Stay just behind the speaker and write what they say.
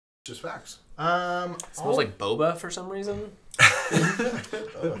Just facts. Smells like boba for some reason.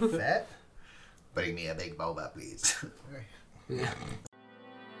 Boba Fett? Bring me a big boba, please. Yeah.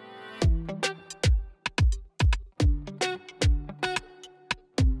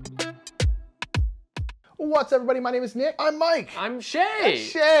 What's up, everybody? My name is Nick. I'm Mike. I'm Shay. That's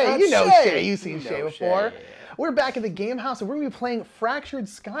Shay. That's You know Shay. Shay. You've seen Shay before. Shay. We're back at the Game House, and we're going to be playing Fractured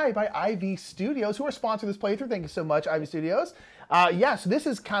Sky by IV Studios, who are sponsoring this playthrough. Thank you so much, IV Studios. So this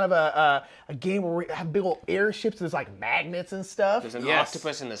is kind of a game where we have big old airships. There's like magnets and stuff. There's an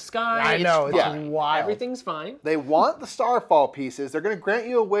octopus in the sky. I know, it's wild. Everything's fine. They want the Starfall pieces. They're going to grant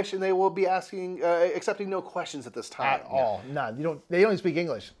you a wish, and they will be accepting no questions at this time. At all. None. They don't even speak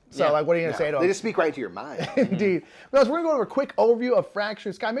English. So, like, what are you going to say to them? They just speak right to your mind. Indeed. Guys, we're going to go over a quick overview of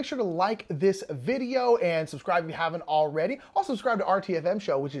Fractured Sky. Make sure to like this video and subscribe if you haven't already. Also, subscribe to RTFM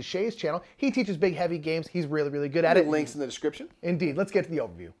Show, which is Shay's channel. He teaches big, heavy games. He's really, really good at it. Links in the description. Indeed. Let's get to the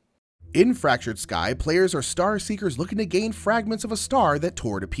overview. In Fractured Sky, players are star seekers looking to gain fragments of a star that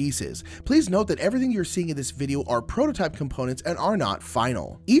tore to pieces. Please note that everything you're seeing in this video are prototype components and are not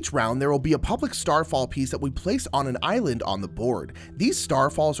final. Each round, there will be a public starfall piece that we place on an island on the board. These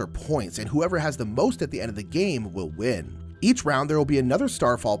starfalls are points, and whoever has the most at the end of the game will win. Each round, there will be another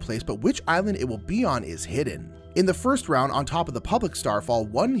starfall placed, but which island it will be on is hidden. In the first round, on top of the public starfall,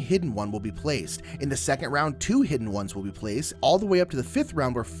 one hidden one will be placed. In the second round, 2 hidden ones will be placed, all the way up to the 5th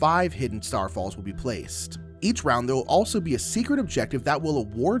round where 5 hidden starfalls will be placed. Each round, there will also be a secret objective that will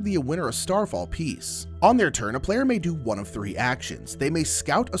award the winner a starfall piece. On their turn, a player may do one of 3 actions. They may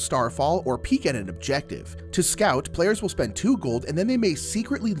scout a starfall or peek at an objective. To scout, players will spend 2 gold, and then they may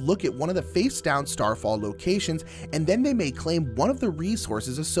secretly look at one of the face-down starfall locations, and then they may claim one of the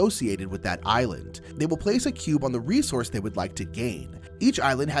resources associated with that island. They will place a cube on the resource they would like to gain. Each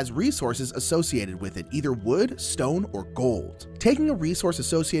island has resources associated with it, either wood, stone, or gold. Taking a resource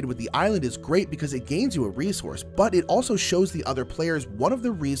associated with the island is great because it gains you a resource, but it also shows the other players one of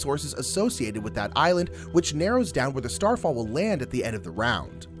the resources associated with that island, which narrows down where the starfall will land at the end of the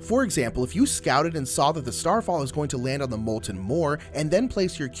round. For example, if you scouted and saw that the starfall is going to land on the molten moor and then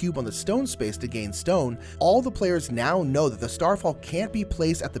place your cube on the stone space to gain stone, all the players now know that the starfall can't be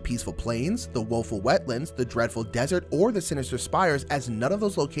placed at the Peaceful Plains, the Woeful Wetlands, the Dreadful Desert, or the Sinister Spires, as none of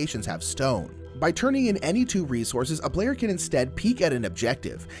those locations have stone. By turning in any 2 resources, a player can instead peek at an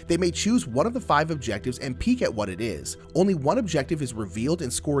objective. They may choose one of the 5 objectives and peek at what it is. Only one objective is revealed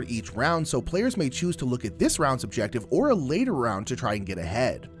and scored each round, so players may choose to look at this round's objective or a later round to try and get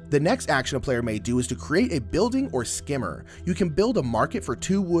ahead. The next action a player may do is to create a building or skimmer. You can build a market for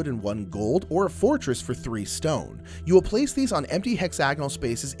 2 wood and 1 gold, or a fortress for 3 stone. You will place these on empty hexagonal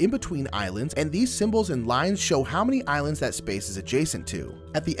spaces in between islands, and these symbols and lines show how many islands that space is adjacent to.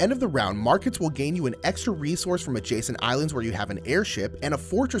 At the end of the round, markets will gain you an extra resource from adjacent islands where you have an airship, and a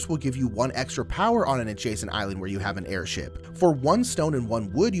fortress will give you 1 extra power on an adjacent island where you have an airship. For 1 stone and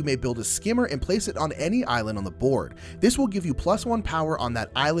 1 wood, you may build a skimmer and place it on any island on the board. This will give you +1 power on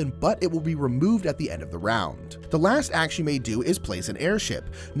that island, but it will be removed at the end of the round. The last action you may do is place an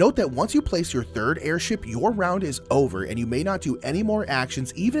airship. Note that once you place your 3rd airship, your round is over and you may not do any more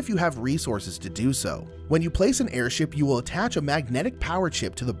actions even if you have resources to do so. When you place an airship, you will attach a magnetic power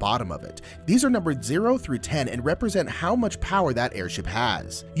chip to the bottom of it. These are numbered 0 through 10 and represent how much power that airship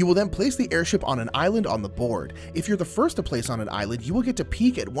has. You will then place the airship on an island on the board. If you're the first to place on an island, you will get to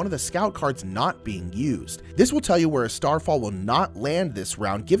peek at one of the scout cards not being used. This will tell you where a starfall will not land this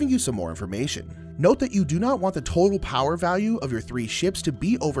round, giving you some more information. Note that you do not want the total power value of your 3 ships to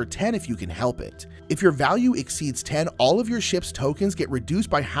be over 10 if you can help it. If your value exceeds 10, all of your ship's tokens get reduced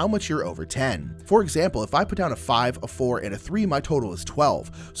by how much you're over 10. For example, if I put down a 5, a 4, and a 3, my total is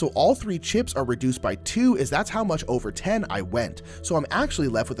 12. So all 3 chips are reduced by 2 as that's how much over 10 I went. So I'm actually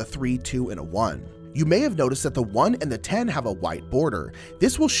left with a 3, 2, and a 1. You may have noticed that the 1 and the 10 have a white border.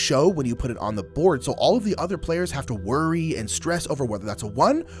 This will show when you put it on the board, so all of the other players have to worry and stress over whether that's a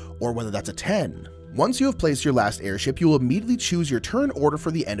 1 or whether that's a 10. Once you have placed your last airship, you will immediately choose your turn order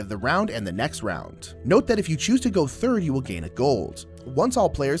for the end of the round and the next round. Note that if you choose to go 3rd, you will gain a gold. Once all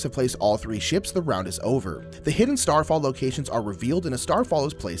players have placed all 3 ships, the round is over. The hidden starfall locations are revealed and a starfall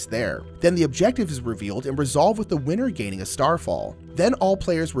is placed there. Then the objective is revealed and resolved with the winner gaining a starfall. Then all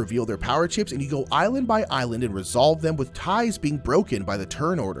players reveal their power chips and you go island by island and resolve them with ties being broken by the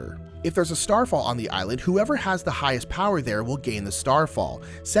turn order. If there's a starfall on the island, whoever has the highest power there will gain the starfall.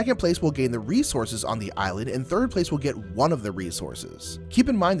 Second place will gain the resources on the island, and third place will get one of the resources. Keep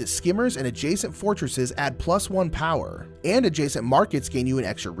in mind that skimmers and adjacent fortresses add +1 power, and adjacent markets gain you an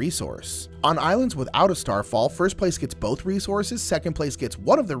extra resource. On islands without a starfall, first place gets both resources, second place gets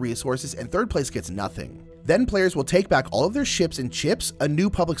one of the resources, and third place gets nothing. Then players will take back all of their ships and chips, a new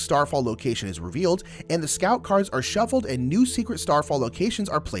public Starfall location is revealed, and the scout cards are shuffled and new secret Starfall locations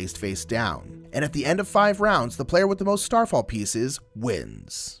are placed face down. And at the end of 5 rounds, the player with the most Starfall pieces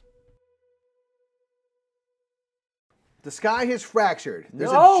wins. The sky has fractured.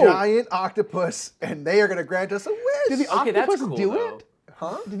 There's No! a giant octopus, and they are going to grant us a wish. Did the Okay, that's octopus cool, do though. it?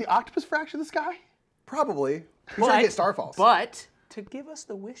 Huh? Did the octopus fracture the sky? Probably. We're trying to get Starfalls. But to give us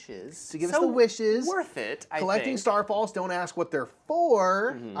the wishes. To give us the wishes. Worth it, I Collecting think. Starfalls, don't ask what they're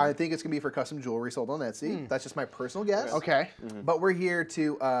for. I think it's going to be for custom jewelry sold on Etsy. That's just my personal guess. Okay. But we're here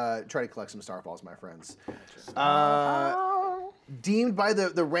to try to collect some Starfalls, my friends. Deemed by the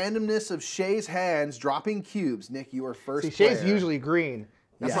randomness of Shay's hands dropping cubes. Nick, you are first See, Shay's player. usually green.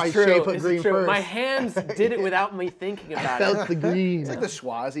 That's Yeah. why It's Shay True, put it's green true. first. My hands did it without me thinking about Felt it. the green. It's like the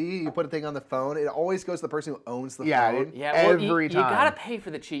Schwazi. You put a thing on the phone. It always goes to the person who owns the Yeah, phone. Yeah, well, Every you time. gotta pay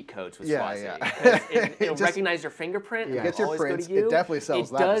for the cheat codes with Yeah, Swazi. yeah. 'Cause it'll Just- recognize your fingerprint. Yeah. And Gets your always go prints. to you. It definitely sells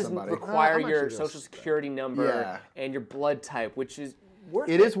it that to does somebody. require I'm your actually social security number Yeah. and your blood type, which is worth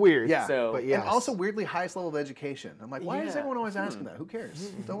It is weird. Yeah, So- but yes. and also weirdly highest level of education. I'm like, why is Yeah. everyone always asking that? Who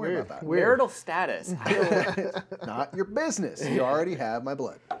cares? Don't worry Weird. about that. Weird. Marital status. I don't, Not your business. You already have my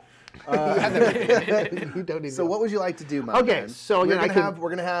blood. You don't need So to- what would you like to do, my Okay, man? so we're again, I gonna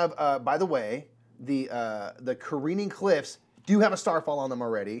can- have by the way, the careening cliffs do have a starfall on them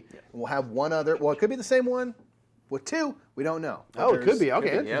already. And we'll have one other. Well, it could be the same one with 2. We don't know. But Oh, it could there's- be.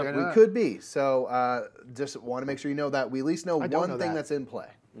 Okay. be, yeah. We could be. So just want to make sure you know that we at least know I don't one know thing that. that's in play.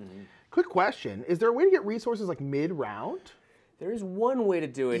 Quick question. Is there a way to get resources like mid-round? There is one way to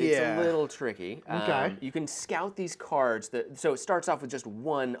do it. Yeah. It's a little tricky. Okay. You can scout these cards. So it starts off with just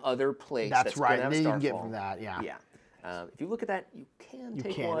one other place. That's right. Gonna have And then you can get Starfall. from that, yeah. Yeah. If you look at that, you can You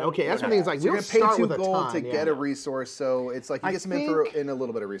take can. one. Okay, that's or one thing. It's not. like So we you're don't gonna pay start 2 with a gold ton. to yeah. get a resource, so it's like you I get some info think- in a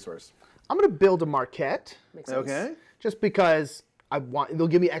little bit of resource. I'm gonna build a Marquette. Makes sense. Okay. Just because they'll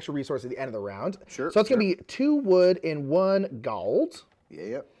give me extra resources at the end of the round. Sure, So it's gonna be 2 wood and 1 gold. Yeah.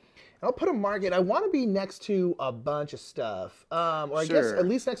 Yep. I'll put a market. I want to be next to a bunch of stuff, or I guess Sure. at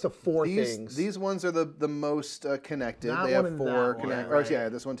least next to 4 things. These ones are the most connected. That they one have and 4 that one, connected. right. Yeah,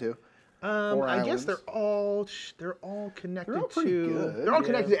 this one too. 4 I guess islands. they're all connected all pretty to. good, They're all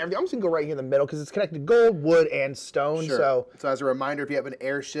connected to everything. I'm just gonna go right here in the middle because it's connected to gold, wood, and stone. Sure. So as a reminder, if you have an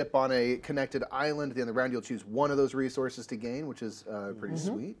airship on a connected island at the end of the round, you'll choose one of those resources to gain, which is pretty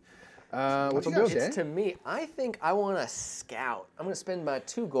sweet. What you got, Shay? It's to me. I think I want to scout. I'm going to spend my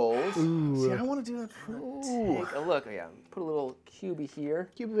 2 gold. See, I want to do that. Take a look. Yeah, put a little cubie here.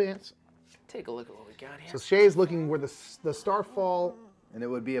 cube advance. Take a look at what we got here. So Shay's looking where the Starfall. And it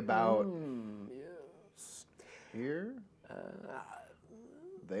would be about here,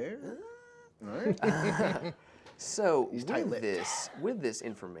 there. All right. So tight-lipped. with this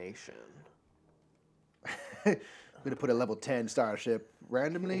information, I'm gonna put a level 10 starship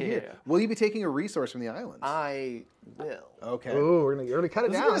randomly here. Yeah. Will you be taking a resource from the islands? I will. Okay. Oh, we're gonna cut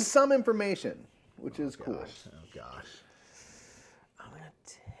it This is down. gonna some information, which is cool. Oh gosh. I'm going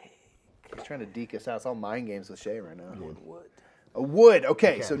to take He's trying to deke us out. It's all mind games with Shay right now. wood. A wood.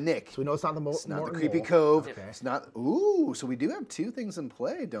 Okay, so Nick. So we know it's not the It's not the Morton creepy Mole. cove. Okay. It's not. Ooh, so we do have 2 things in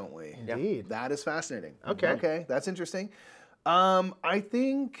play, don't we? Indeed. That is fascinating. Okay. Okay, that's interesting. I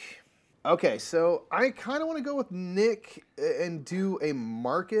think. Okay, so I kind of want to go with Nick and do a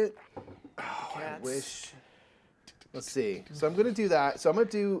market. Oh, I wish. Let's see. So I'm going to do that. So I'm going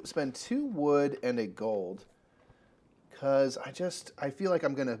to spend 2 wood and a gold. Because I feel like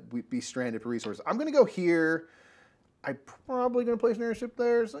I'm going to be stranded for resources. I'm going to go here. I'm probably going to place an airship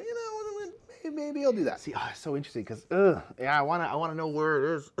there. So, maybe I'll do that. See, it's so interesting because yeah, I wanna know where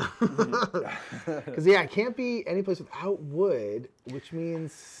it is. Because yeah, it can't be any place without wood, which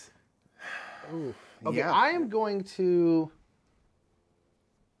means. Ooh. Okay, Yeah. I am going to.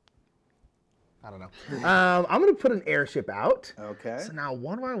 I don't know. I'm gonna put an airship out. Okay. So now,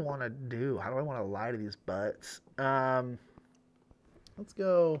 what do I want to do? How do I want to lie to these butts? Let's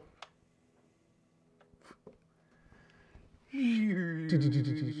go.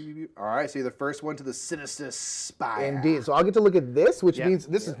 All right, so you're the first one to the sinister spire. Indeed. So I'll get to look at this, which Yeah. means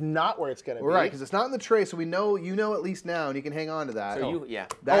this is not where it's gonna be. Right, because it's not in the tray, so we know you know at least now, and you can hang on to that. So yeah.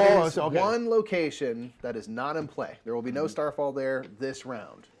 That Oh, is so, okay. one location that is not in play. There will be no Starfall there this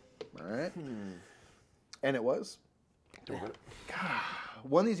round. All right? And it was? God,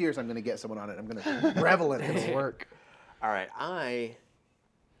 one of these years I'm going to get someone on it. I'm going to revel in it. It'll work. All right.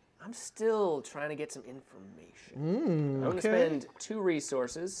 I'm still trying to get some information. I'm going to spend 2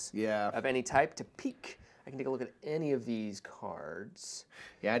 resources Yeah. of any type to peek. I can take a look at any of these cards.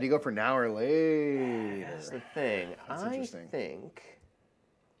 Yeah, do you go for now or later? That's the thing. That's I interesting. think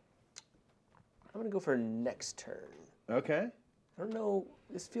I'm gonna go for next turn. Okay. I don't know.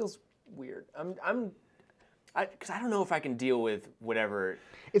 This feels weird. Because I don't know if I can deal with whatever.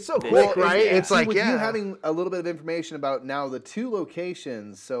 It's so quick, right? Yeah. It's like, with yeah. you having a little bit of information about now the 2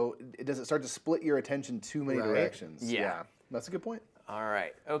 locations, so does it start to split your attention too many directions? Yeah. That's a good point. All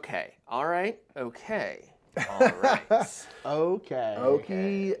right. Okay. All right. Okay. All right. Okay.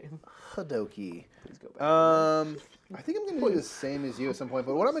 Okie dokie. Please go back. I think I'm going to do the same as you at some point,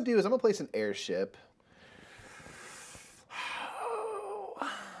 but what I'm going to do is I'm going to place an airship.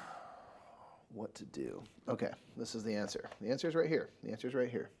 What to do? Okay, this is the answer. The answer is right here. The answer is right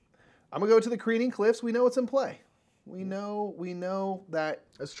here. I'm going to go to the Careening Cliffs. We know what's in play. We know that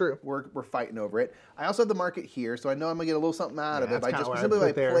That's true. we're fighting over it. I also have the market here, so I know I'm going to get a little something out of it that's by kinda just what I simply by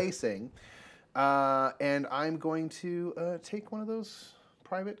put there. placing. And I'm going to take one of those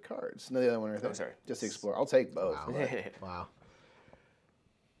private cards. No, the other one right there. Oh, sorry. Just to explore. I'll take both. Wow. Wow.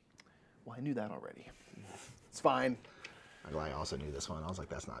 Well, I knew that already. It's fine. I also knew this one. I was like,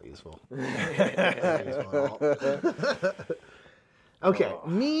 that's not useful. Not useful at all. Okay,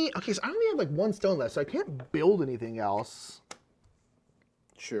 okay, so I only have like 1 stone left, so I can't build anything else.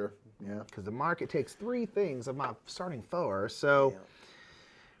 Sure. Yeah. Because the market takes 3 things of my starting 4. So,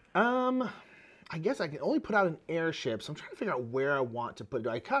 I guess I can only put out an airship. So I'm trying to figure out where I want to put it. Do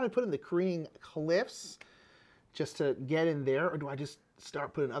I kind of put in the Careening Cliffs just to get in there, or do I just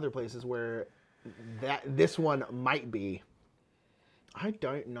start putting other places where this one might be? I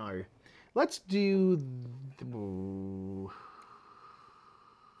don't know. Let's do.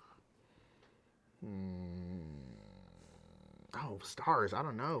 Oh, stars. I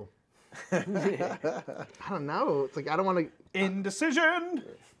don't know. I don't know. It's like I don't want to. Indecision.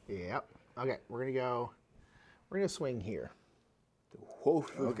 Yep. Okay, we're gonna go. We're gonna swing here. Whoa,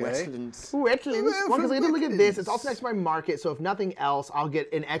 Okay. Wetlands. Ooh, excellent. Well, because I get to look at this. It's also next to my market, so if nothing else, I'll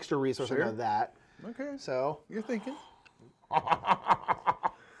get an extra resource out of that. Okay. So. You're thinking.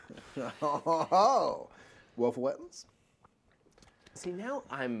 Oh, Wolf of Wetlands. See, now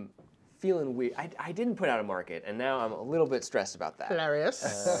I'm feeling weird. I didn't put out a market, and now I'm a little bit stressed about that. Hilarious.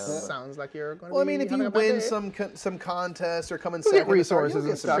 Sounds like you're going to Well, I be mean, if having you a bad win day. some contest or come in You'll second, get resources you'll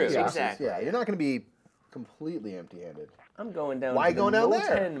and get some stuff, True, resources. exactly. Yeah, you're not going to be completely empty-handed. I'm going down. Why to going the down low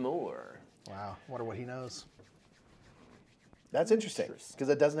there? 10 more. Wow, wonder what he knows. That's interesting because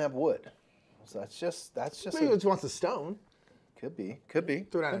it doesn't have wood. So that's just Maybe he just wants a stone. could be. Throw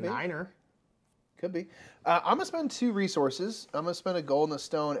down Could a be. niner. Could be. I'm gonna spend 2 resources. I'm gonna spend a gold and a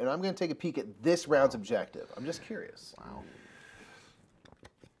stone, and I'm gonna take a peek at this round's objective. I'm just curious. Wow.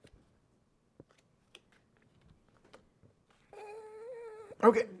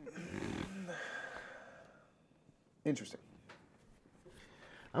 Okay. Interesting.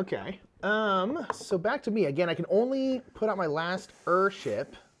 Okay. So back to me again. I can only put out my last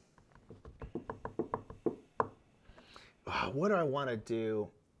ship. What do I want to do?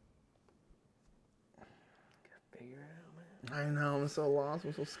 Figure it out, man. I know. I'm so lost.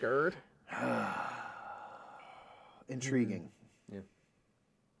 I'm so scared. Intriguing. Yeah.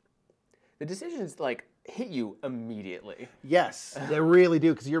 The decisions like hit you immediately. Yes. They really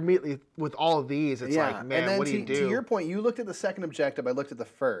do, because you're immediately with all of these. It's Yeah, like, man, and then what do you do? to your point, you looked at the second objective. I looked at the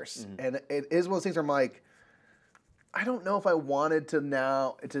first, and it is one of those things where I'm like, I don't know if I wanted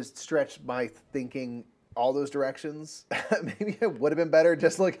to stretch my thinking all those directions. Maybe it would have been better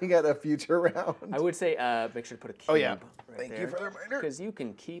just looking at a future round. I would say make sure to put a cube. Oh, yeah. Right Thank you there, for the reminder. Because you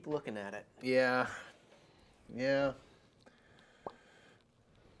can keep looking at it. Yeah. Yeah.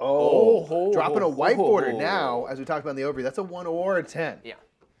 Oh, dropping a whiteboarder now, as we talked about in the overview. That's a 1 or a 10. Yeah.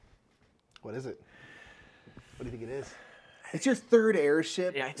 What is it? What do you think it is? It's your 3rd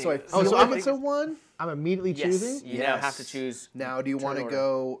airship, Yeah, I think so I it is. feel so like I it's a 1. I'm immediately choosing? You now have to choose. Now, do you want to order.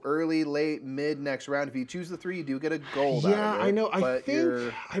 go early, late, mid next round? If you choose the 3, you do get a gold out Yeah, of it, I know. I but think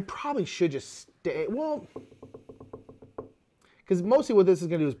you're- I probably should just stay. Well, because mostly what this is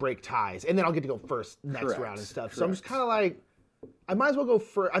going to do is break ties, and then I'll get to go first next Correct, round and stuff. So I'm just correct. kind of like, I might as well go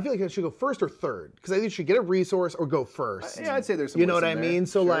first. I feel like I should go first or third, because I either should get a resource or go first. Yeah, I'd say there's some You know what I wisdom there. mean?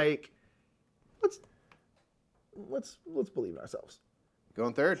 So Sure. like, let's believe in ourselves.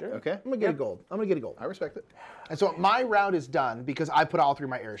 Going 3rd? Okay. I'm gonna get a gold. I'm gonna get a gold. I respect it. And so my round is done because I put all 3 of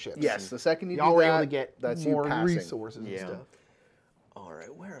my airships. Yes, the second you Y'all do were that, able to get that's more you passing. resources and stuff. All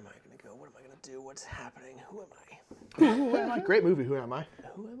right, where am I going to go? What am I going to do? What's happening? Who am I? Who am I? Great movie. Who am I?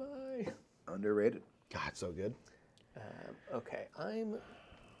 Who am I? Underrated. God, so good. Okay, I'm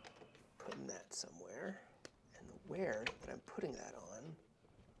putting that somewhere. And the where that I'm putting that on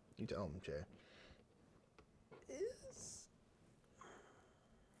You tell him, Jay. is...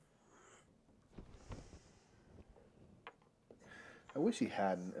 I wish he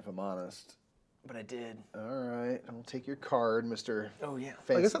hadn't, if I'm honest. but I did. All right, I'll take your card, Mr. Oh yeah.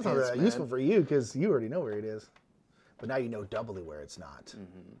 Fancy I guess that's not Pants that Man. useful for you because you already know where it is. But now you know doubly where it's not.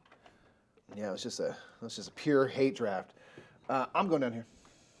 Yeah, it's just a pure hate draft. I'm going down here.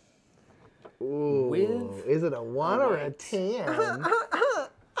 Ooh, With is it a 1 or a white. 10? I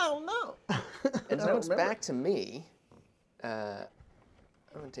don't know. And now it's back to me. I'm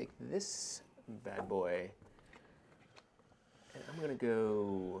gonna take this bad boy, and I'm gonna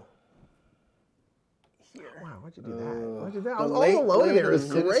go here. Wow, why'd you do that? Why'd you do that? I The was late all alone blade there. It of was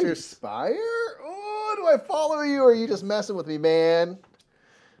the Sinister great. Spire? Oh, do I follow you, or are you just messing with me, man?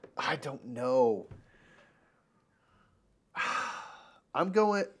 I don't know. I'm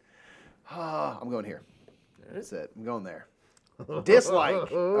going here. That's it. I'm going there.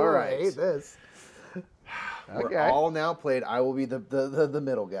 Dislike. All I right. hate this. We're all now played. I will be the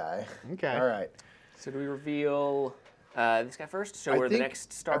middle guy. Okay. All right. So do we reveal this guy first? Show where the think-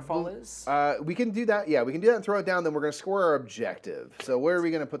 next Starfall is? We can do that. Yeah, we can do that and throw it down. Then we're going to score our objective. So where are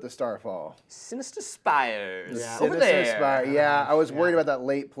we going to put the Starfall? Sinister Spires. Yeah. Over Sinister there. Spire. Yeah, I was worried about that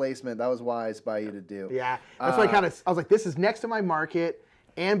late placement. That was wise by you to do. Yeah, that's why I was like, this is next to my market,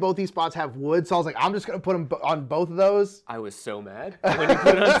 and both these spots have wood, so I was like, I'm just gonna put them on both of those. I was so mad when you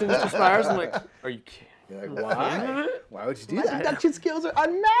put it on Sinister Spires. I'm like, are you kidding? You're like, why? Why would you do My that? deduction skills are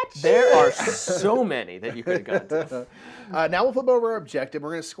unmatched. There are so many that you could have gone to. Now we'll flip over our objective.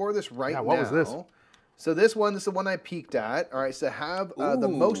 We're going to score this right now. what was this? So this is the one I peeked at. All right, so have the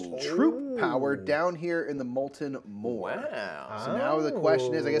most troop power down here in the Molten Moor. Wow. So now the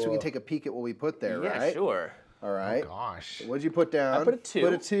question is, I guess we can take a peek at what we put there, Yeah, right? sure. All right. Gosh, What did you put down? I put a 2.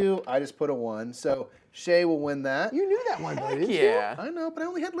 Put a 2. I just put a 1. So Shay will win that. you knew that one, though, didn't you? Yeah. I know, but I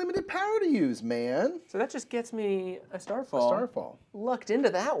only had limited power to use, man. So that just gets me a Starfall. Starfall. Lucked into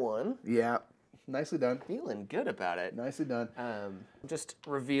that one. Yeah. Nicely done. Feeling good about it. Nicely done. Just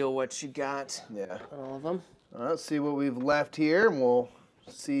reveal what you got Yeah. on all of them. All right, let's see what we've left here, and we'll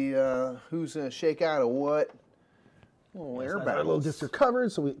see who's going to shake out of what. Oh, air Our little battles. discs are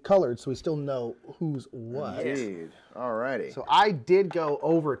covered, so we still know who's what. Indeed. All righty. So I did go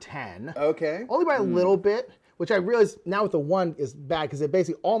over 10, Okay. only by a little bit, which I realized now with the 1 is bad because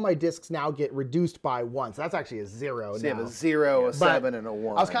basically all my discs now get reduced by 1, so that's actually a 0 So you now. have a 0, a But 7, and a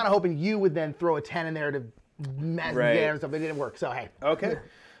 1. I was kind of hoping you would then throw a 10 in there to mess Right. it and stuff, but it didn't work. So hey, Okay.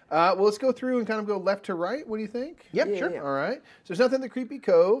 Well, let's go through and kind of go left to right. What do you think? yep, Yeah, sure. yeah. All right. So there's nothing in the Creepy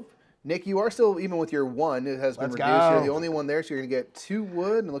Cove. Nick, you are still, even with your 1, it has been Let's reduced. You're go. the only one there, so you're going to get 2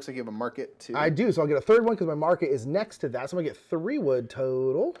 wood, and it looks like you have a market too. I do, so I'll get a 3rd one because my market is next to that, so I'm gonna get 3 wood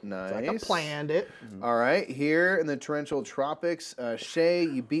total. Nice. Like I planned it. All right, here in the torrential tropics, Shay,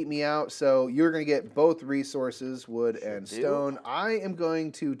 you beat me out, so you're going to get both resources, wood and stone. I am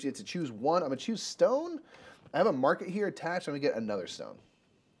going to choose one. I'm going to choose stone. I have a market here attached. I'm going to get another stone.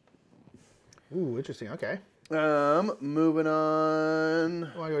 Ooh, interesting. Okay. Moving on.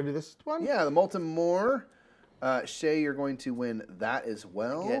 Want to go do this one? Yeah, the Molten Moor. Shay, you're going to win that as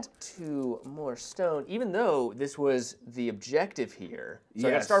well. Get 2 more stone, even though this was the objective here. So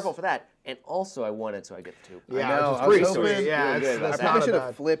I got Yes. Starfall for that, and also I won it, so I get the 2. Yeah, I know, just I was three. hoping- So, yeah, Really it's, good about that's that. I not probably a should have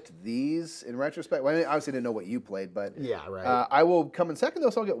bad. flipped these in retrospect. Well, I mean, obviously didn't know what you played, but Yeah, right. I will come in second though,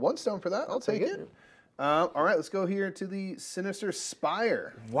 so I'll get 1 stone for that. I'll take take it. All right, let's go here to the Sinister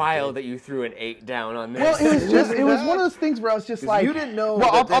Spire. Wild that you threw an 8 down on this. Well, it was one of those things where I was just like, you didn't know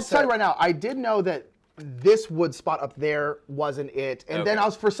Well, that I'll this tell you had- right now. I did know that this wood spot up there wasn't it, and then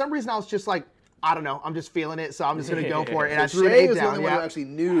Okay. for some reason I was just like, I don't know, I'm just feeling it, so I'm just gonna go for it, and I So threw an Shay 8 was the down. only one who Yeah, actually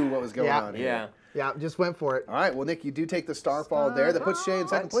knew what was going Yeah. on here. yeah. yeah, just went for it. All right, well, Nick, you do take the Starfall there. That puts Shay in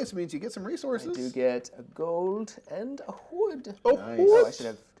second place. It means you get some I resources. do get a gold and a wood. Oh, Nice. Oh, I should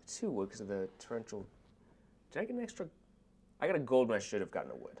have 2 wood because of the torrential. Did I get an extra? I got a gold when I should have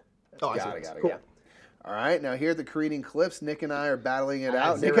gotten a wood. Oh, I Got see. it, got it. Cool. Yeah. All right, now here at the Careening Cliffs, Nick and I are battling it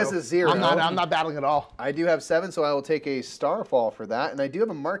out. Zero. Nick has a 0. I'm not battling at all. I do have 7, so I will take a Starfall for that. And I do have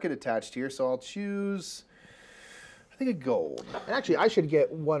a market attached here, so I'll choose, I think, a gold. And actually, I should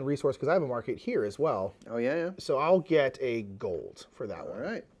get 1 resource because I have a market here as well. Oh, yeah? So I'll get a gold for that All one.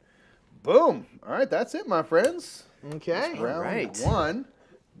 right. Boom. All right, that's it, my friends. Okay. Round right. 1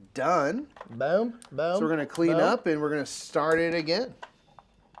 done. Boom, boom. So we're going to clean boom. up, and we're going to start it again.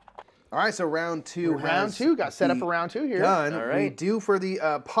 All right, so round 2 Round has 2 got set up the for round 2 here. done. All We right. do for the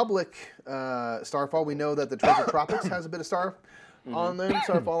public Starfall. We know that the Treasure Tropics has a bit of on them,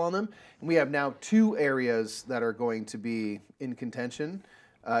 Starfall on them. And we have now 2 areas that are going to be in contention.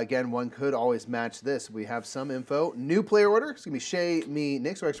 Again, one could always match this. We have some info. New player order. It's going to be Shay, me,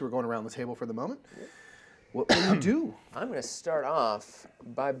 Nick. So actually, we're going around the table for the moment. What will you do? I'm going to start off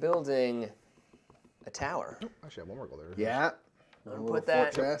by building a tower. Actually, I have 1 more gold there. Yeah. I'm A gonna little put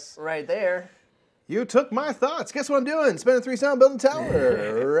that fortress. right there. You took my thoughts. Guess what I'm doing? Spending 3 sound building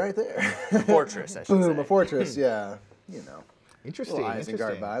tower right there. Fortress, I should Boom, say. a fortress. Yeah, you know. Interesting.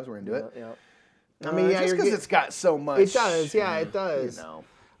 Isengard vibes. We're into it. Yeah. I mean, yeah, just because it's got so much. It does. Yeah, it does. You know.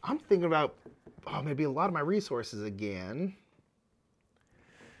 I'm thinking about maybe a lot of my resources again.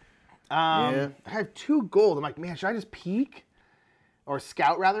 Yeah. I have 2 gold. I'm like, man, should I just peek? Or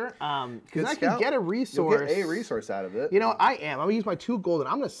scout, rather? Because I can get a resource. You'll get a resource out of it. You know, I am. I'm going to use my 2 gold, and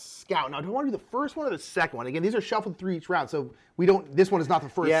I'm going to scout. Now, do I want to do the first one or the second one? Again, these are shuffled through each round, so we don't. This one is not the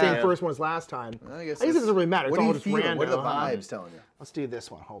first same first one as last time. I guess it doesn't really matter. It's what are all you just feeling? random. What are the vibes telling you? Let's do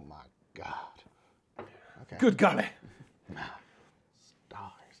this one. Oh, my God. Okay. Good golly.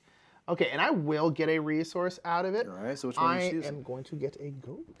 Stars. Okay, and I will get a resource out of it. All right, so which one are you I choosing? am going to get a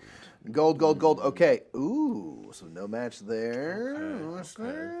gold. Gold, gold, gold. Okay. Ooh, so no match there. What's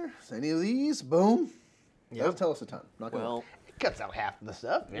there? Any of these? Boom. Yeah. Doesn't tell us a ton. Not gonna Well, It cuts out half of the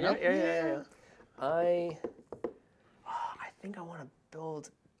stuff, you know? yeah. I think I want to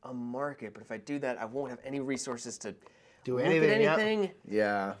build a market, but if I do that, I won't have any resources to Do look anything, at yep. anything.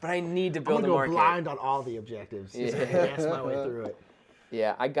 Yeah. But I need to I'm build going a to go market. blind on all the objectives. Just guess my way through it.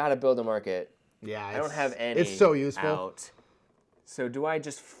 Yeah, I gotta build a market. Yeah, I don't have any. It's so useful. Out. So do I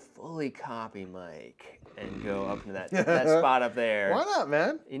just fully copy Mike and go up to that spot up there? Why not,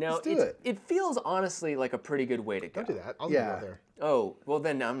 man? You know, Let's do it. it feels honestly like a pretty good way to go. Don't do that. I'll Yeah. go there. Oh, well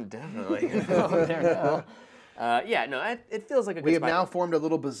then I'm definitely gonna go there now. Yeah, no, it feels like a good We have spot. now formed a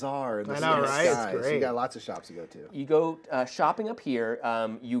little bazaar in the I know, right? It's sky. So great. you got lots of shops to go to. You go shopping up here.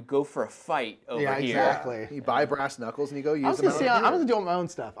 You go for a fight over Yeah, here. exactly. You buy brass knuckles and you go use I was them. going to say, I'm going to do my own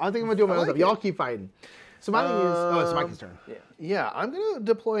stuff. I think I'm going to do my own stuff. Y'all keep fighting. So my thing is, it's Mike's turn. Yeah. Yeah, I'm going to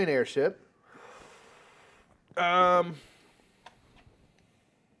deploy an airship. We're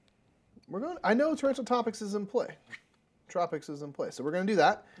going. I know Torrential Topics is in play. Tropics is in play, so we're going to do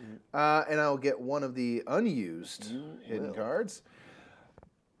that, and I'll get one of the unused hidden cards.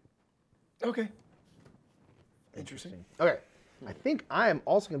 Okay. Interesting. Okay. I think I am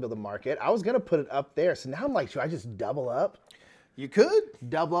also going to build a market. I was going to put it up there, so now I'm like, should I just double up? You could.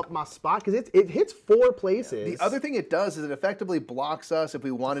 Double up my spot? Because it hits 4 places. The other thing it does is it effectively blocks us if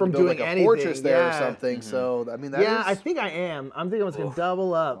we wanted From to build doing like a anything, fortress there or yeah. something. So I mean, that Yeah, is. I think I am. I'm thinking I was going to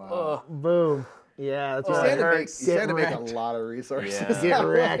double up. Boom. Yeah, that's You right. stand to make a wrecked. lot of resources. Yeah. Get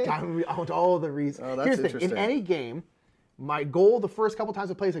wrecked. I want all the reasons. Oh, that's Here's the thing. In interesting. any game, my goal the first couple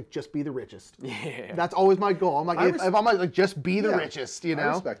times I play is like just be the richest. Yeah. That's always my goal. I'm like, if I'm like, just be the Yeah, richest, you I know?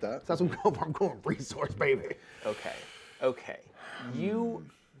 respect that. So that's what I'm going for. I'm going resource, baby. Okay. You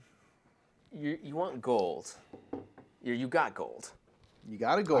want gold. You got gold. You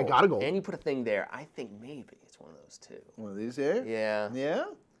got to go. I gotta go. And you put a thing there. I think maybe it's one of those two. One of these here. Yeah. Yeah.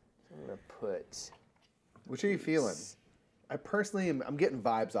 I'm gonna put. Which are you feeling? I personally I'm getting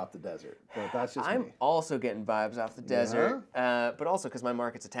vibes off the desert, but that's just I'm me. also getting vibes off the desert, but also because my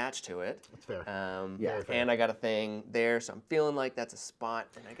market's attached to it. That's fair. Yeah, fair. And I got a thing there, so I'm feeling like that's a spot,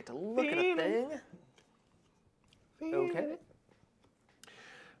 and I get to look at a thing. Okay.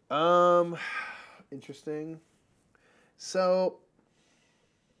 Interesting. So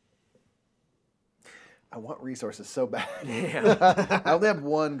I want resources so bad. Yeah. I only have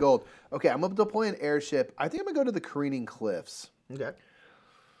 1 gold. Okay, I'm gonna deploy an airship. I think I'm gonna go to the Careening Cliffs. Okay.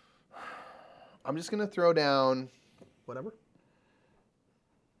 I'm just gonna throw down. Whatever.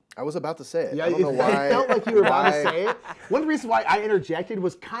 I was about to say it. Yeah, I don't know why. I felt like you were about to why- say it. One of the reasons why I interjected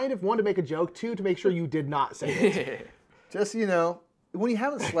was kind of 1 to make a joke, 2 to make sure you did not say it. Just when you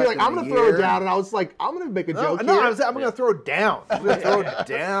haven't slept You're like, in I'm a gonna year, throw it down, and I was like, I'm gonna make a joke No, here. I'm gonna throw it down. I'm gonna throw it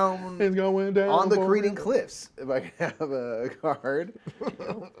down It's going down on the for Careening me. Cliffs if I can have a card.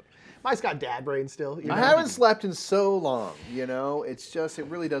 Mike's got dad brain still. You I know? haven't slept in so long, It's just, it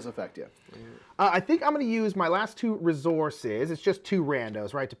really does affect you. I think I'm going to use my last 2 resources. It's just 2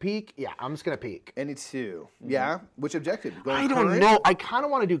 randos, right? To peek? Yeah, I'm just going to peek. Any 2. Yeah? Which objective? Going I don't current? know. I kind of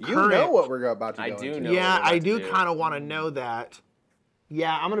want to do You current. know what we're about to go I do into. know. Yeah, what we're I about do to do. kind of want to know that.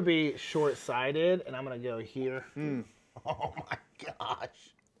 Yeah, I'm going to be short-sighted, and I'm going to go here. Oh, my gosh.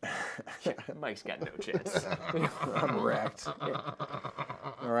 Mike's got no chance. I'm wrecked.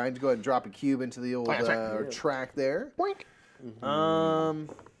 All right, go ahead and drop a cube into the old that's right. track there. Boink.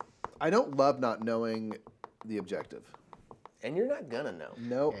 I don't love not knowing the objective. And you're not gonna know.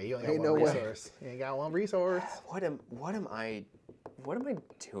 Nope. Yeah, you only Ain't got no 1 way. resource. You ain't got 1 resource. What am I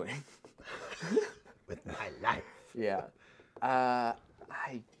doing? With my life. Yeah.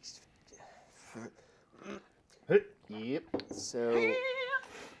 Yep. So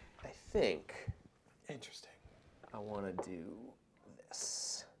I think Interesting. I want to do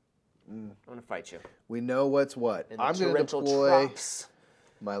this. I'm gonna fight you. We know what's what. In the I'm going to torrential deploy trops.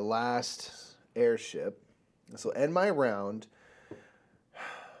 my last airship. This will end my round.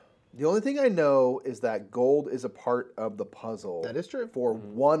 The only thing I know is that gold is a part of the puzzle. That is true. For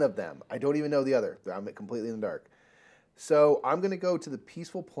one of them. I don't even know the other. I'm completely in the dark. So I'm going to go to the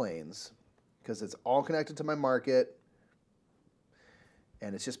Peaceful Plains because it's all connected to my market.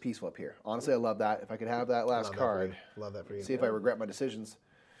 And it's just peaceful up here. Honestly, I love that. If I could have that last card. Love that for you. See if I regret my decisions.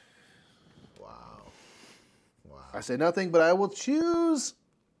 Wow. Wow. I say nothing, but I will choose.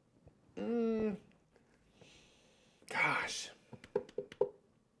 Gosh.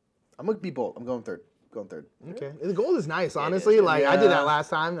 I'm going to be bold. I'm going third. Okay. The gold is nice, honestly. Like, I did that last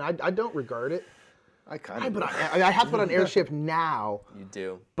time, and I don't regret it. I kind of. I have to put on airship now. You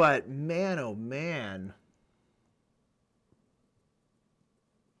do. But man, oh man.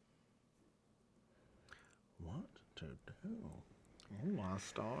 What to do? Oh my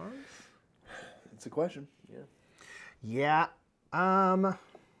stars. It's a question. Yeah.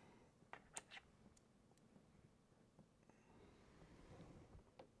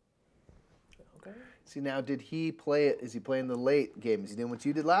 Okay. See, now, did he play it? Is he playing the late game? Is he doing what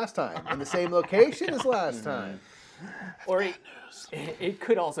you did last time? In the same location as last time? Or it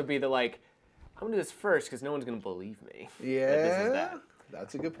could also be that, like, I'm going to do this first because no one's going to believe me. Yeah. That this is that.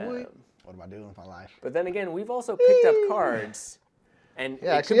 That's a good point. What am I doing with my life? But then again, we've also picked up cards, and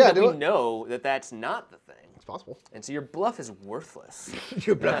Yeah, it could actually, be that do we it. know that that's not the thing. It's possible. And so your bluff is worthless.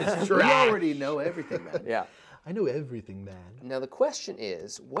 Your breath is We trash. already know everything, man. Yeah. I know everything, man. Now the question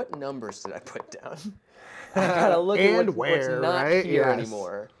is, what numbers did I put down? I gotta look And at what's where, not right? here Yes.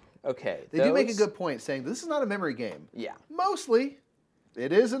 anymore. Okay. They do make a those- good point saying this is not a memory game. Yeah. Mostly.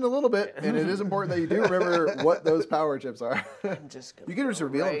 It is in a little bit, and it is important that you do remember what those power chips are. I'm just gonna You can just go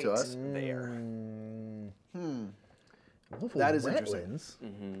reveal them to right us. There. That is interesting.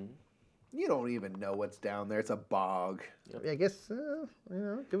 Wetlands. You don't even know what's down there. It's a bog. I guess, you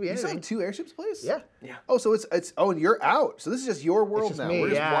know, could be You still anything. have 2 airships, please? Yeah. Yeah. Oh, so it's and you're out. So this is just your world It's just now. me. We're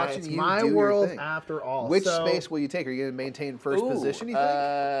just Yeah, watching it's you my do your world thing. after all. Which So- space will you take? Are you going to maintain first Ooh, position, you think?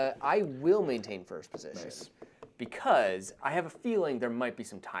 I will maintain first position. Nice. Because I have a feeling there might be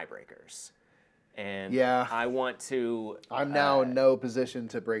some tiebreakers. And Yeah. I want to... I'm now in no position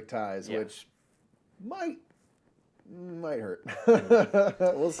to break ties, yeah. which might hurt.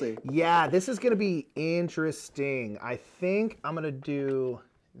 We'll see. Yeah, this is going to be interesting. I think I'm going to do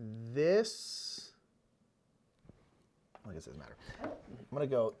this. I guess it doesn't matter. I'm going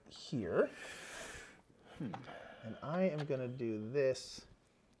to go here. And I am going to do this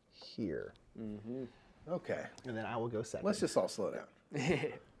here. Okay. And then I will go second. Let's just all slow down.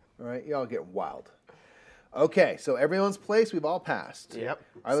 All right, y'all get wild. Okay, so everyone's placed. We've all passed. Yep.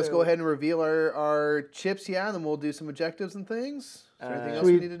 All right, let's So- go ahead and reveal our chips, and then we'll do some objectives and things. Is there anything else Should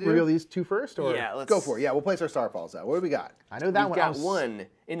we we need to do? reveal these two first? Or? Yeah, let's... Go for it. Yeah, we'll place our Starfalls out. What do we got? I know that We've one. got I was one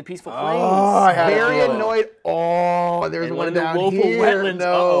in the Peaceful Oh, Plains. I had very a feeling. annoyed. Oh, there's And one in the down Woeful here. Wetlands.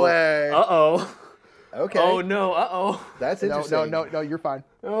 No Uh-oh. way. Uh-oh. Okay. Oh, no. Uh-oh. That's No, interesting. no, you're fine.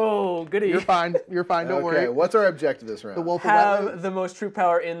 Oh, goody. You're fine. You're fine. Don't Okay, worry. what's our objective this round? The Wolf of Have Wetlands. the most true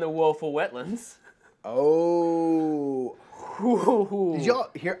power in the Woeful Wetlands. Oh. Ooh. Did y'all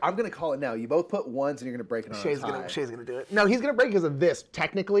here? I'm gonna call it now. You both put ones, and you're gonna break it on Shay's a tie. gonna do it. No, he's gonna break because of this,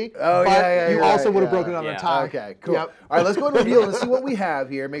 technically. Oh, but yeah, you you're also right, would have yeah. broken it on Yeah. a tie. Okay, cool. Yep. All right, let's go and reveal and see what we have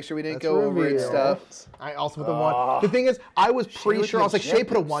here. Make sure we didn't Let's go over and reveal. stuff. I also put the one. The thing is, I was pretty with sure. the I was like, Shay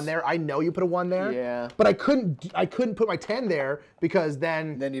put a objectives. 1 there. I know you put a 1 there. Yeah. But I couldn't put my 10 there because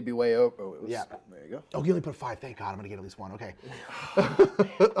then. Then you'd be way over. Oh, oops. Yeah. There you go. Oh, you only put a 5. Thank God, I'm gonna get at least 1. Okay.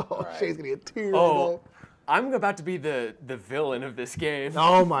 Oh, Shay's gonna get tears. Oh, I'm about to be the villain of this game.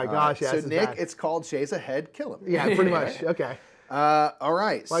 Oh my gosh, yeah. So this is Nick, bad. it's called Shay's Ahead. Kill him. Yeah, pretty much. Okay. All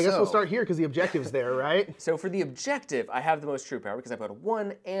right. Well, I guess we'll start here because the objective's there, right? So for the objective, I have the most true power because I put a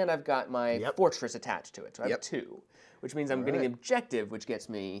 1 and I've got my Yep. fortress attached to it. So I have Yep. 2, which means I'm getting right. the objective, which gets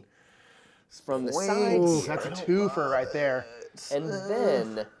me from the Wait. side Ooh, here. that's a 2-fer right there. And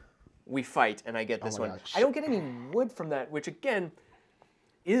then we fight and I get this my one. gosh. I don't get any wood from that, which again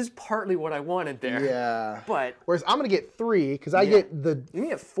is partly what I wanted there. Yeah. But Whereas I'm gonna get 3 because I get the. you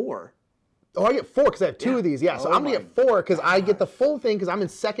get 4. Oh, I get 4 because I have 2 of these. Yeah, so Oh I'm gonna get 4 because I get the full thing because I'm in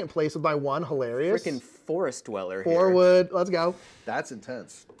second place with my 1. Hilarious. Freaking forest dweller 4 here. wood. Let's go. That's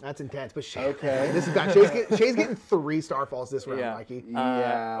intense. That's intense, but Shay. Okay. This is bad. Shay's getting 3 Starfalls this round, Yeah. Mikey.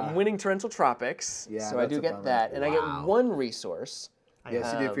 Yeah. I'm winning Torrential Tropics, Yeah, so I that's do a get bummer. that. And I Wow. get 1 resource.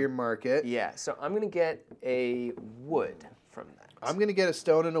 Yes, you did for your market. Yeah, so I'm going to get a wood from that. I'm going to get a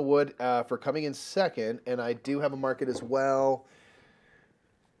stone and a wood for coming in second, and I do have a market as well.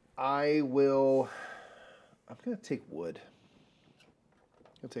 I'm going to take wood.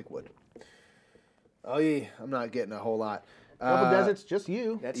 I'll take wood. Oh, yeah, I'm not getting a whole lot. Double deserts, just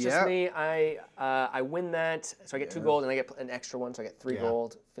you. That's just me. I win that, so I get 2 gold, and I get an extra 1, so I get 3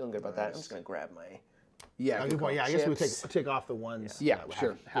 gold. Feeling good about that. I'm just gonna grab my. Yeah, good point. Yeah, I guess we take off the ones. Yeah, that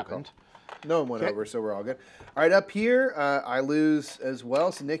sure. happened. No one went over, so we're all good. All right, up here, I lose as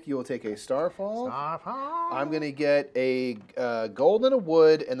well. So Nick, you will take a Starfall. Starfall. I'm gonna get a gold and a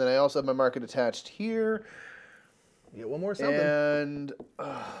wood, and then I also have my market attached here. Get one more something. And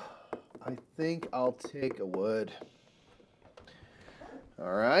I think I'll take a wood.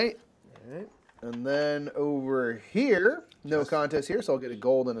 All right. And then over here, no contest here, so I'll get a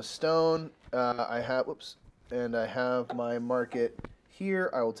gold and a stone. I have my market here.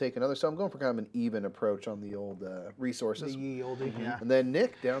 I will take another stone. I'm going for kind of an even approach on the old resources. Yeah. And then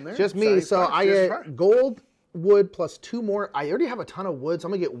Nick down there. Just me, so I get gold, wood, plus 2 more. I already have a ton of wood, so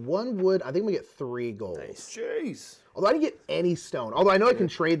I'm going to get 1 wood. I think I'm going to get 3 gold. Nice. Jeez. Although I didn't get any stone. Although I know I can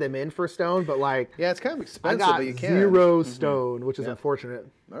trade them in for stone, but like... Yeah, it's kind of I expensive, got but you can. 0 stone, which is unfortunate.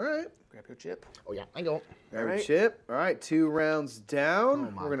 All right. Grab your chip. Oh, yeah, I go. Grab your chip. All right, 2 rounds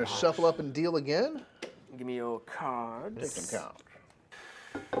down. We're going to shuffle up and deal again. Give me your cards. Take them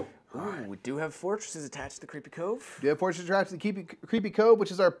count. Ooh, we do have fortresses attached to the Creepy Cove. We have Fortress attached to the Creepy Cove,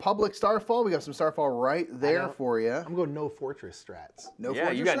 which is our public Starfall. We got some Starfall right there for you. I'm going no fortress strats. No Yeah,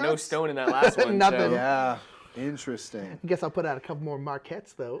 fortress you got no strats? stone in that last one. Nothing. So. Yeah, interesting. I guess I'll put out a couple more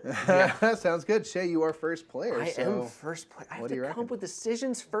marquettes, though. Sounds good. Shay, you are first player. I am first player. I have do to you come reckon? up with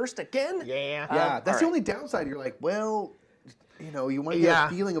decisions first again? Yeah. Yeah, that's the all only downside. You're like, well, you know, you want to get a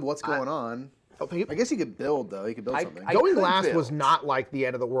feeling of what's going on. I guess you could build, though. You could build something. Going could last build. was not like the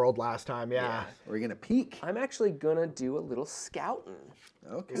end of the world last time, yeah. Or you're going to peek. I'm actually gonna do a little scouting.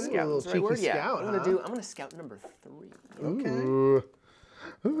 Okay. Scouting's the right cheeky word? Yeah. scout, I'm gonna scout number 3. Okay. Ooh.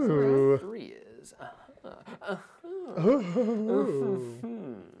 Number 3 is.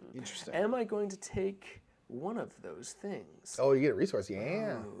 Interesting. Am I going to take one of those things? Oh, you get a resource,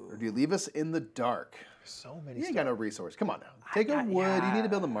 yeah. Or do you leave us in the dark? So many You ain't got no resource. Come on now. Take a wood. You need to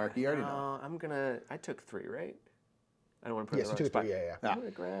build a mark. You already know. I'm gonna. I took 3, right? I don't want to put Yes, it you in the took wrong it, spot. yeah. I'm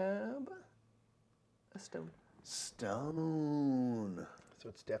gonna grab a stone. Stone. So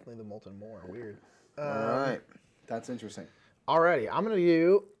it's definitely the molten moor. Weird. All right. That's interesting. Alrighty, I'm gonna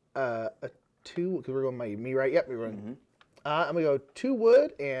do a 2 because we're going me right. Yep, we're going. I'm gonna go 2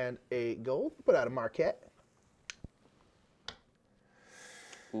 wood and a gold. Put out a marquette.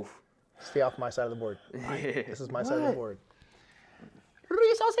 Oof. Stay off my side of the board. This is my side of the board.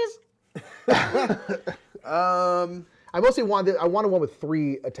 Resources. I mostly wanted. I wanted one with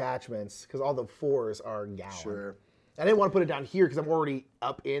 3 attachments because all the 4s are gallon. Sure. I didn't want to put it down here because I'm already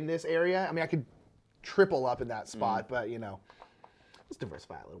up in this area. I mean, I could triple up in that spot, but you know, let's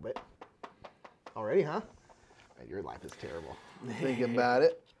diversify a little bit. Already, huh? Man, your life is terrible. Thinking about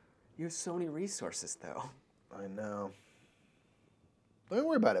it. You have so many resources, though. I know. Don't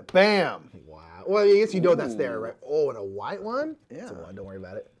worry about it. Bam. Wow. Well, I guess you know that's there, right? Oh, and a white one? Yeah. It's a 1. Don't worry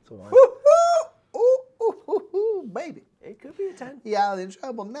about it. It's a 1. Ooh, baby. It could be a 10. Yeah, in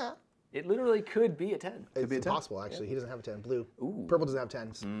trouble now. It literally could be a 10. It's be a 10. impossible, actually. He doesn't have a 10. Blue. Ooh. Purple doesn't have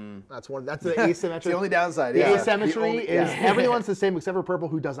 10s. That's one. That's the asymmetry. It's the only downside. The Yeah. asymmetry The only- is yeah. everyone's the same except for purple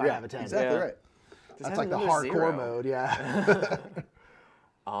who does not have a 10. Exactly Yeah. right. That's like the another hardcore 0. mode, yeah.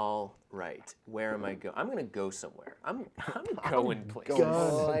 All right. Where am I going? I'm gonna go somewhere. I'm going places.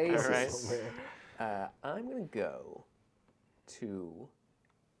 Go places. All right. somewhere. I'm gonna go to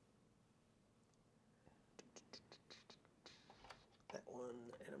that one,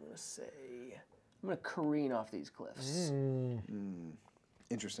 and I'm gonna say I'm gonna careen off these cliffs.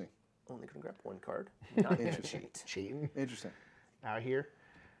 Interesting. Only gonna grab 1 card. Not gonna cheat. Cheating Interesting. out here.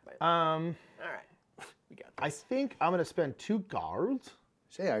 All right. We got I this. think I'm gonna spend 2 guards.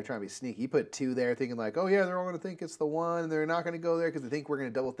 Shay, you're trying to be sneaky. You put 2 there thinking like, oh yeah, they're all going to think it's the one. And they're not going to go there because they think we're going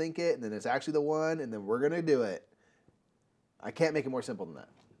to double think it. And then it's actually the one. And then we're going to do it. I can't make it more simple than that.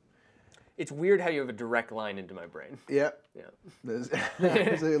 It's weird how you have a direct line into my brain. Yep. Yeah.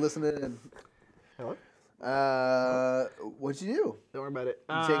 So you're listening in. Hello? What'd you do? Don't worry about it.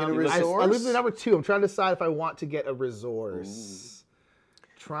 You taking a I resource? lose the number 2. I'm trying to decide if I want to get a resource.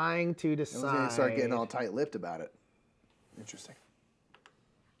 Trying to I'm decide. going to start getting all tight-lipped about it. Interesting.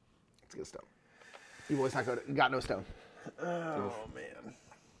 Let's get a stone. You boys got no stone. Oh, man.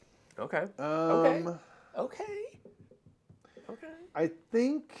 Okay. Um, Okay. I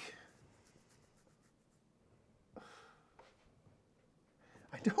think...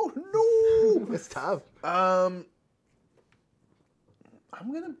 I don't know. It's tough. I'm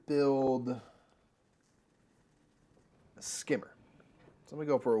going to build a skimmer. So I'm going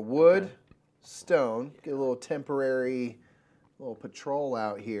to go for a wood, stone, get a little temporary little patrol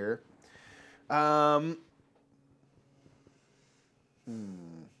out here.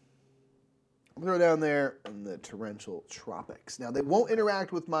 I'm gonna throw down there in the torrential tropics. Now they won't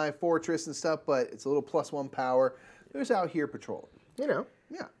interact with my fortress and stuff, but it's a little +1 power. They're just out here patrolling. You know.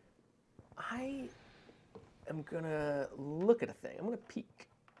 Yeah. I am gonna look at a thing. I'm gonna peek,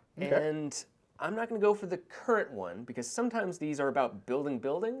 Okay. and I'm not gonna go for the current one because sometimes these are about building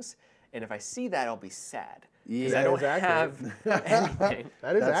buildings, and if I see that, I'll be sad because I Yeah, don't that's accurate. have anything.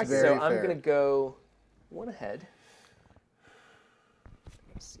 That is That's accurate. very So I'm fair. gonna go one ahead.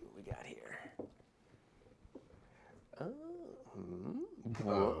 Let's see what we got here.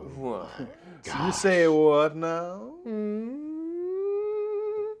 Whoa. You say what now?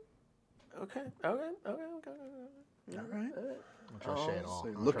 Okay. All right. So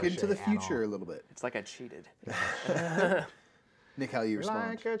look into the future a little bit. It's like I cheated. Nick, how you respond?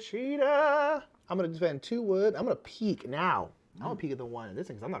 Like a cheetah. I'm gonna spend 2 wood. I'm gonna peek now. I'm gonna peek at the one in this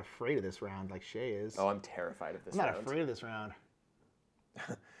thing because I'm not afraid of this round like Shay is. Oh, I'm terrified of this I'm not round. afraid of this round.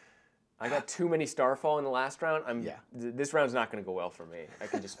 I got too many Starfall in the last round. Yeah. This round's not going to go well for me. I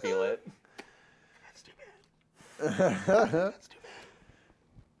can just feel it. That's too bad. That's too bad.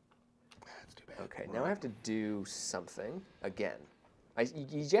 That's too bad. Okay, now I have to do something again.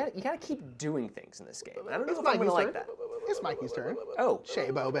 You gotta keep doing things in this game. I don't know if I'm gonna like that. It's Mikey's turn. Oh,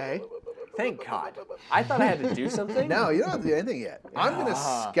 Shay Bobe. thank God. I thought I had to do something. No, you don't have to do anything yet. I'm going to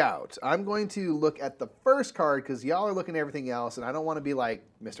scout. I'm going to look at the first card because y'all are looking at everything else, and I don't want to be like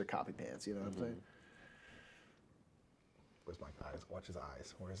Mr. Copy Pants. You know what I'm saying? Where's Mike's eyes? Watch his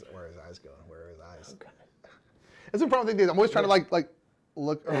eyes. Where are his eyes going? Where are his eyes? Okay. That's the problem thing is I'm always trying to like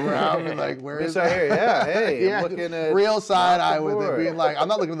look around and like where is Right that? here, yeah. Hey, Yeah, I'm looking at real side eye with it, board. being like, I'm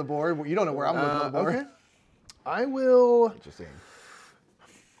not looking at the board. You don't know where I'm looking at the board. Okay. I will. Interesting.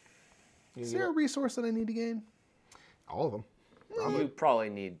 Is there a resource that I need to gain? All of them. You probably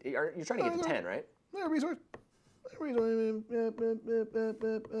need. You're trying to get to 10, right? No resource.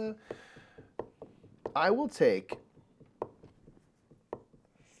 I will take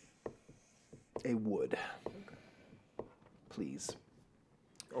a wood. Please.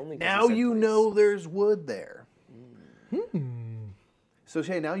 Only 'cause Now it said you please. know there's wood there. So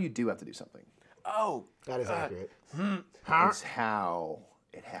Shay, now you do have to do something. Oh, That is accurate. That's how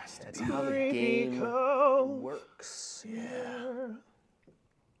it has to that's be. how the game works. Yeah.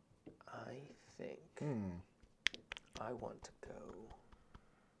 I think I want to go.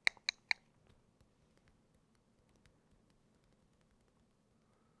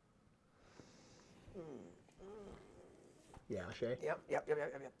 Yeah, Shay. Yep.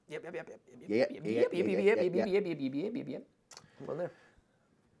 One there.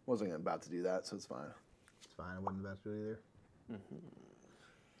 Wasn't about to do that, so it's fine. It's fine. I wasn't about to do it either.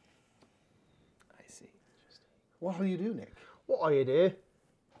 I see. What will you do, Nick? What are you do?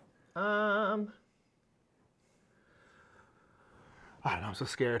 I don't know. I'm so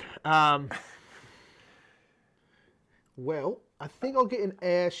scared. Well, I think I'll get an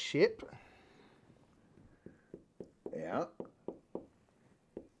airship. Yeah.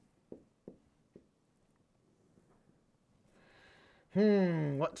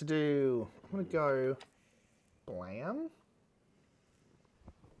 What to do? I'm gonna go blam.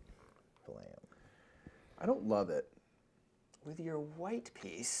 Blam. I don't love it. With your white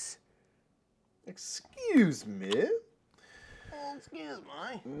piece. Excuse me. Excuse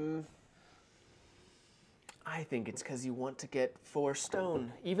me. I think it's because you want to get 4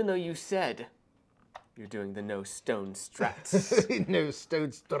 stone, even though you said you're doing the no stone strats. No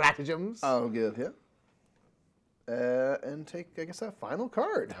stone stratagems. I'll give him. And take, I guess, that final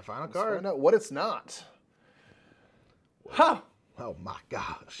card. That final Let's card. find out what it's not. Ha! Oh my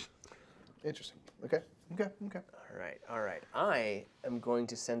gosh. Interesting. Okay. All right. I am going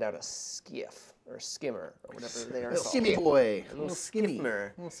to send out a skiff or a skimmer or whatever they are Little called. skinny boy. A little skinny.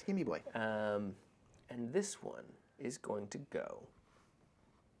 skimmer. Little skinny boy. And this one is going to go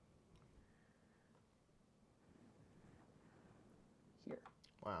here.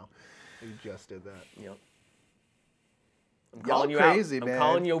 Wow. You just did that. Yep. I'm Y'all calling you crazy, out. man. I'm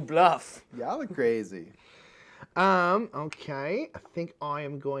calling you bluff. Y'all are crazy. Okay. I think I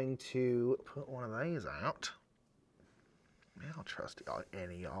am going to put one of these out. Man, I don't trust y'all,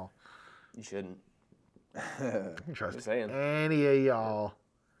 any of y'all. You shouldn't. I don't trust Just saying. any of y'all.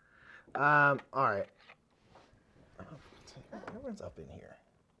 All right. Everyone's up in here.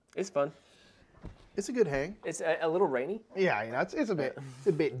 It's fun. It's a good hang. It's a little rainy. Yeah, you know, it's a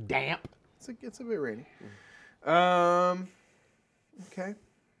bit damp. It's a bit rainy. Okay.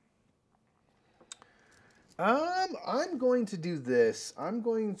 I'm going to do this. I'm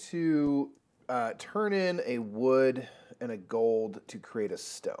going to turn in a wood and a gold to create a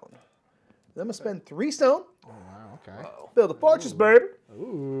stone. I'm gonna spend 3 stone. Oh, wow, okay. Build a fortress, baby.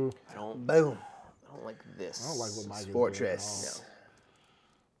 Ooh. I don't Boom. like this. I don't like what Mike is doing Fortress. No.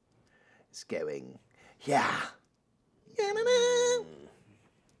 It's going. Yeah.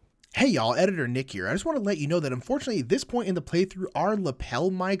 Hey y'all, Editor Nick here. I just want to let you know that unfortunately at this point in the playthrough, our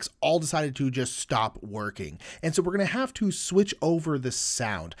lapel mics all decided to just stop working. And so we're going to have to switch over the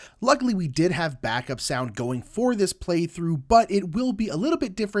sound. Luckily, we did have backup sound going for this playthrough, but it will be a little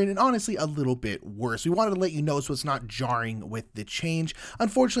bit different and honestly a little bit worse. We wanted to let you know so it's not jarring with the change.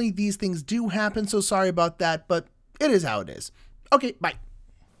 Unfortunately, these things do happen, so sorry about that, but it is how it is. Okay, bye.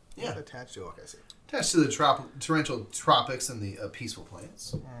 Yeah. Attached to, okay, I see. Attached to the torrential tropics and the peaceful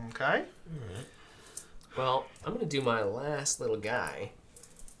plains. Okay. Well, I'm going to do my last little guy.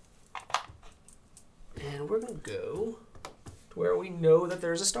 And we're going to go to where we know that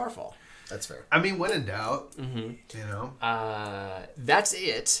there's a Starfall. That's fair. I mean, when in doubt, you know. That's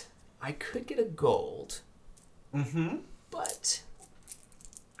it. I could get a gold. But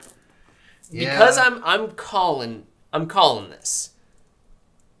because I'm calling this.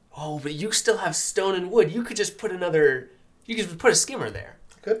 Oh, but you still have stone and wood. You could just put you could put a skimmer there.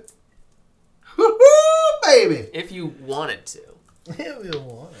 Good. Woohoo, baby! If you wanted to. If you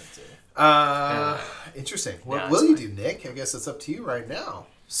wanted to. Interesting. What Yeah, will it's you do, Nick? I guess it's up to you right now.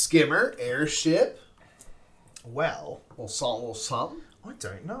 Skimmer, airship. Well, Little something. I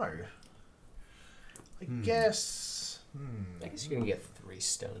don't know. I guess. I guess you're gonna get 3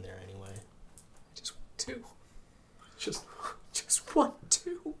 stone there anyway. Just 2. Just 1,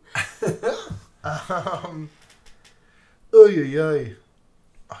 2. Oh yeah.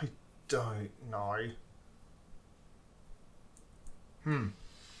 I don't know. We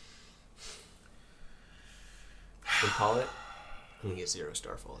call it. I'm gonna get 0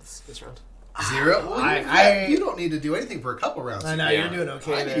 Starfall this round. 0? Well, you don't need to do anything for a couple rounds. I know, Yeah. you're doing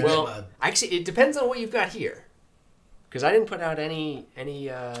okay I there. need Well, to- actually, it depends on what you've got here. Because I didn't put out any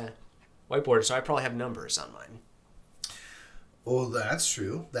whiteboard, so I probably have numbers on mine. Well, that's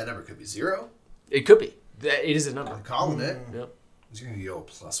true. That number could be 0. It could be. It is a number. I'm calling it. Yep. You're going to go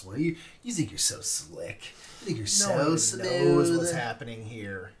 +1. You think you're so slick. You think you're No so one knows smooth. what's happening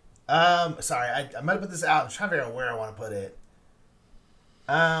here. Sorry, I might have put this out. I'm trying to figure out where I want to put it.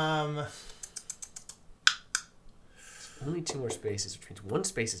 Only 2 more spaces, which means 1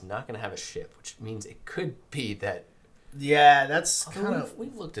 space is not going to have a ship, which means it could be that. Yeah, that's Although kind of.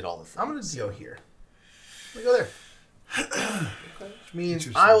 we've looked at all the things. I'm gonna go here. I'm gonna go there. Which means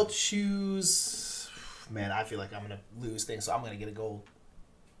Interesting. I will choose. Man, I feel like I'm gonna lose things, so I'm gonna get a gold.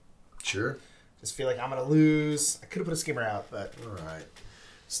 Sure. Just feel like I'm gonna lose. I could have put a skimmer out, but All right.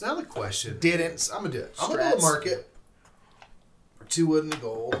 So now the question Didn't. is, I'm going to do it. I'm going to go to Strats. market for 2 wood and a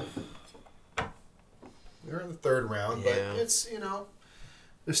gold. We're in the 3rd round, Yeah. but it's,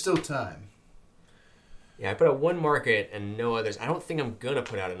 there's still time. Yeah, I put out 1 market and no others. I don't think I'm going to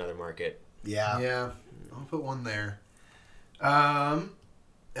put out another market. yeah. Yeah. I'll put 1 there. And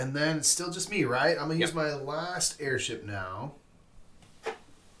then it's still just me, right? I'm going to use my last airship now.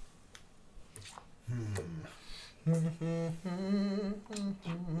 I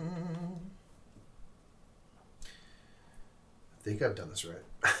think I've done this right.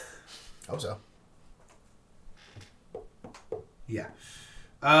 Hope so. Yeah.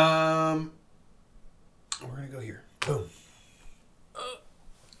 We're going to go here. Boom.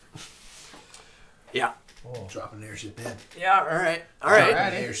 Yeah. Dropping an airship in. Yeah, all right. All right.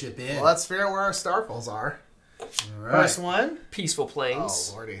 Alright. An airship in. Well, let's figure out where our Starfalls are. All right. First one. Peaceful Plains.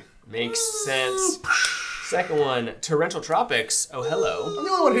 Oh lordy. Makes sense. Second one, Torrential Tropics. Oh, hello. I'm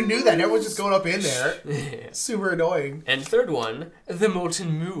the only one who knew that. Everyone's just going up in there. Super annoying. And third one, The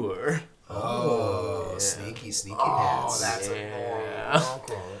Molten Moor. Oh, sneaky pants. Yeah.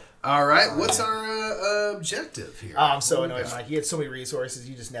 All right, what's our objective here? Oh, I'm so annoyed, Mike. You had so many resources,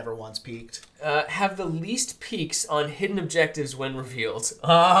 you just never once peaked. Have the least peaks on hidden objectives when revealed.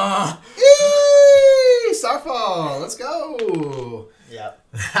 Yay! Starfall, let's go. Yeah.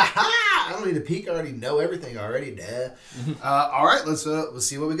 I don't need to peek. I already know everything already. Duh. All right, let's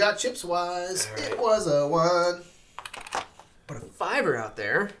see what we got chips wise. Right. It was a 1. Put a 5 out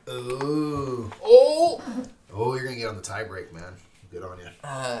there. Ooh. Oh! Oh, you're gonna get on the tie break, man. Good on you.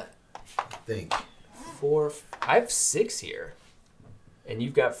 I think. 4. I have 6 here. And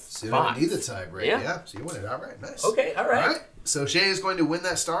you've got 5. So you don't need the tie break. Yeah. Yeah. So you win it. All right. Nice. Okay, all right. All right. So Shay is going to win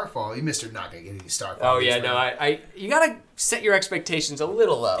that Starfall. You Mr. Not going to get any Starfall. Oh, yeah, no, you gotta set your expectations a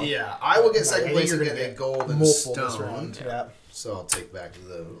little low. Yeah, I will get second I think place you're and gonna get a get gold and a multiple this stone. round. Yeah. So I'll take back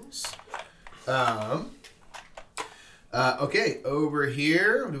those. Okay, over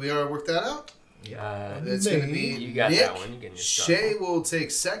here. Do we already work that out? It's going to be You got Nick. that one. You get your Shay will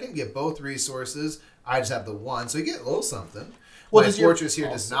take second, get both resources. I just have the one, so you get a little something. Well, My does your- fortress here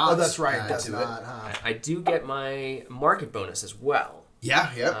does not. Oh, that's right. add Does to not. it. Huh? I do get my market bonus as well. Yeah,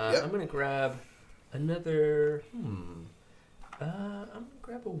 I'm going to grab another... I'm going to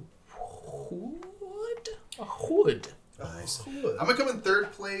grab a wood. A hood. Nice. I'm going to come in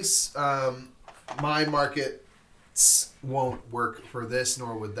third place. My markets won't work for this,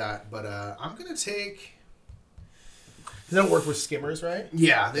 nor would that, but I'm going to take... They don't work with skimmers, right?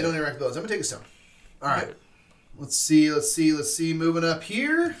 Yeah, they don't interact with those. I'm going to take a stone. All right. Let's see. Moving up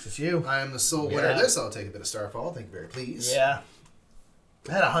here. It's you. I am the sole winner of this. I'll take a bit of Starfall. Thank you very please. Yeah.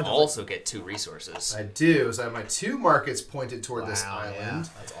 I had 100. Also get 2 resources. I do. So I have my 2 markets pointed toward this island. Yeah.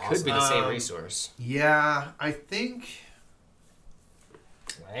 That's awesome. Could be the same resource. Yeah, I think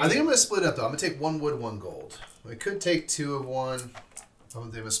I'm going to split it up, though. I'm going to take 1 wood, 1 gold. I could take 2 of one.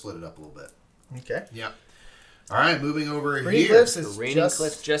 I'm going to split it up a little bit. Okay. Yeah. All right, moving over Green here. Cliffs is Raining just...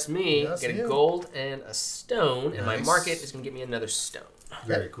 Cliff, just me. just Get a you. gold and a stone, and my Nice. market is going to give me another stone.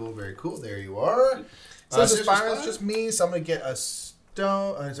 Very cool, very cool. There you are. So this is Scissors fine. It's Spot? just me, so I'm going to get a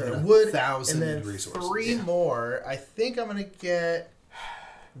stone, sorry, And wood, 1,000 and then resources. 3 more. I think I'm going to get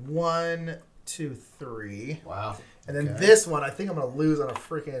 1, 2, 3. Wow. And then Okay. this one, I think I'm going to lose on a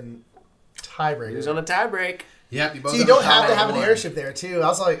freaking tiebreaker. Who's on a tie break? Yep, you both So you don't a have to common have an one. airship there too. I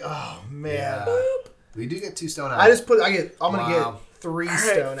was like, oh man. Yeah. We do get 2 stone out. I'm gonna Wow. get 3 right,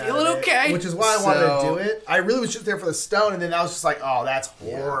 stone out feeling of it, okay. which is why I wanted to So- do it. I really was just there for the stone, and then I was just like, oh, that's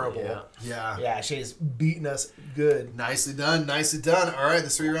horrible. Yeah. Yeah. Yeah, she's beating us good. Nicely done, nicely done. All right, the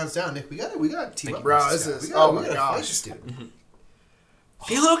 3 rounds down. Nick, we got to team up. Bro, with this guy. is- we gotta, oh we my gotta gosh. fight this dude.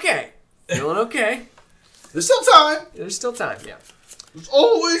 Feeling okay. Feeling okay. There's still time. There's still time, yeah. There's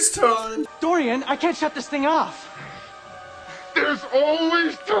always time. Dorian, I can't shut this thing off. There's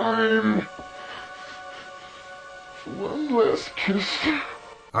always time. One last kiss.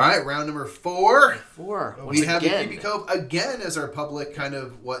 All right, round number 4. 4. We Once have again. the Creepy Cove again as our public kind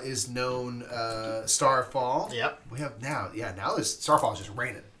of what is known Starfall. Yep. We have now this Starfall is just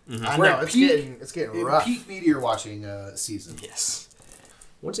raining. I We're know at it's peak- getting In rough. peak meteor watching season. Yes.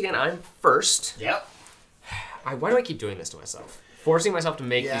 Once again, I'm first. Yep. Why do I keep doing this to myself? Forcing myself to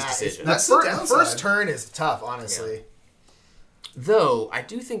make Yeah, these it's- decisions. That's the the first downside. turn is tough, honestly. Though, I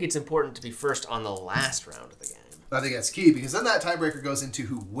do think it's important to be first on the last round of the game. I think that's key because then that tiebreaker goes into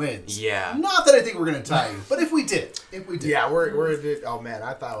who wins. Yeah. Not that I think we're going to tie you, but if we did. Yeah, we're oh man,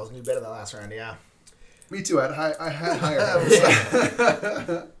 I thought I was gonna be better than last round. Yeah. Me too. I had higher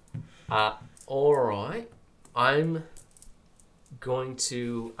hopes. All right. I'm just going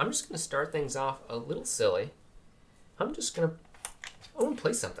to start things off a little silly. I want to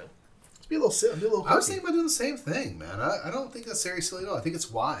play something. Let's be a little silly, be a little. I was kooky. thinking about doing the same thing, man. I don't think that's very silly at all. I think it's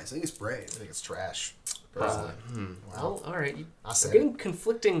wise. I think it's brave. I think it's trash. Personally. Well, all right. I I'm said getting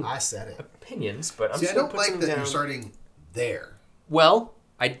conflicting I said it. opinions, but I'm See, I just going don't to put like some that down. you're starting there, Well,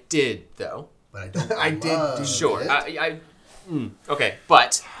 I did, though. but I don't. I did love do Sure. it. Okay,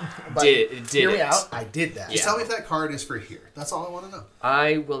 but, But did Hear it. me out. I did that. Just Yeah. tell me if that card is for here. That's all I want to know.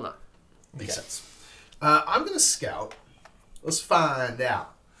 I will not. Makes sense. I'm gonna scout. Let's find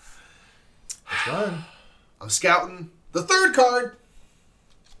out. It's fun. I'm scouting the 3rd card.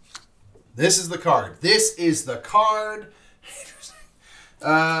 This is the card. This is the card.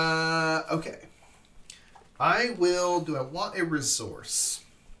 Okay. Do I want a resource?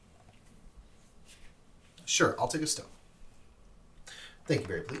 Sure, I'll take a stone. Thank you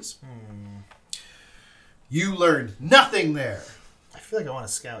very please. You learned nothing there. I feel like I want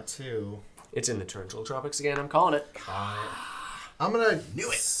to scout too. It's in the torrential tropics again. I'm calling it. I'm gonna Knew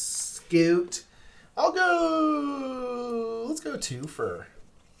it. scoot. I'll go. Let's go 2 for.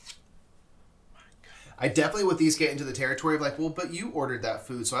 I definitely, with these, get into the territory of like, well, but you ordered that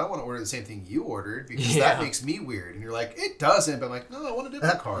food, so I don't want to order the same thing you ordered because that Yeah. makes me weird. And you're like, it doesn't. But I'm like, no, I want a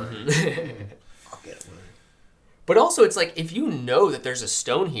different card. I'll get it. But also, it's like, if you know that there's a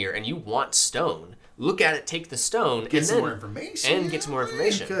stone here and you want stone, look at it, take the stone, Get and some then, more information. And get some more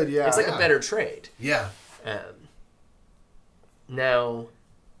information. could, yeah. It's like Yeah. a better trade. Yeah. Now,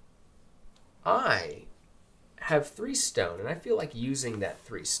 I have 3 stone, and I feel like using that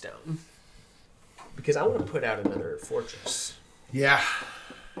 3 stone because I want to put out another fortress. Yeah.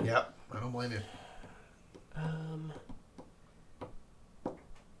 Yep. I don't blame you.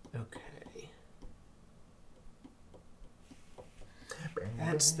 Okay.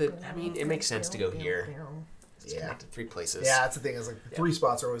 That's the. I mean, it makes sense to go here. It's Yeah. connected 3 places. Yeah, that's the thing. Is like 3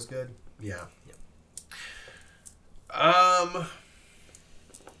 spots are always good. Yeah. I'm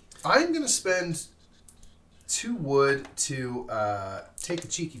gonna spend 2 wood to take a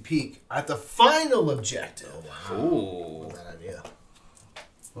cheeky peek at the final objective. Ooh. Bad idea.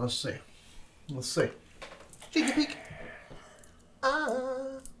 Let's see. Let's see. Cheeky peek.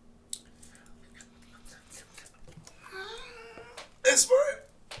 It's for it.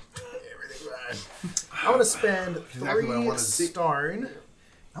 Everything right. I'm gonna spend Exactly what I 3 wanted to see. starn.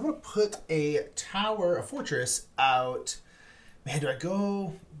 I'm gonna put a tower, a fortress out. Man, do I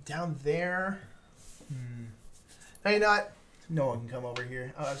go down there? No, you're not. No one can come over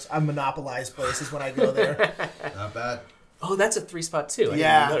here. I monopolize places when I go there. Not bad. Oh, that's a 3-spot too. I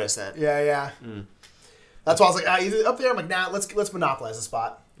Yeah. didn't notice that. Yeah. That's why I was like, either up there. I'm like, nah. Let's monopolize the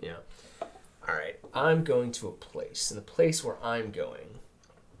spot. Yeah. All right. I'm going to a place, and the place where I'm going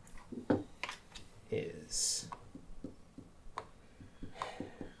is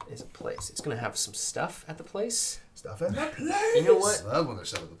a place. It's going to have some stuff at the place. Stuff in the place. You know what? I love when they're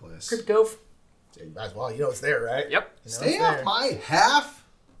set at the place. Crypt Cove. Yeah, you might as well. You know it's there, right? Yep. You know Stay it's off there. my half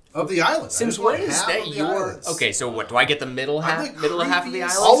of the island. Since when is that your... Okay, so what? Do I get the middle half the half of the creepiest-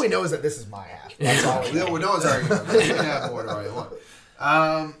 island? All we know is that this is my half. That's all we know. No, no one's arguing about that. You can have more whatever you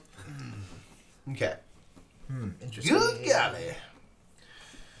want. Okay. Interesting. Good golly.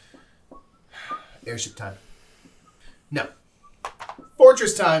 Airship time. No.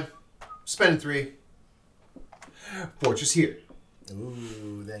 Fortress time. Spending 3. Fortress here.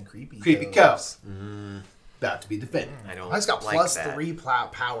 Ooh, then creepy. Creepy coves. coves. About to be defended. I don't I just got like plus that. 3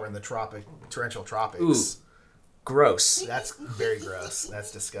 power in the torrential tropics. Ooh. Gross. That's very gross.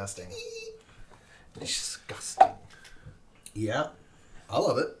 That's disgusting. Disgusting. Yeah. I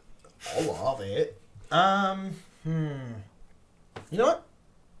love it. I love it. You know what?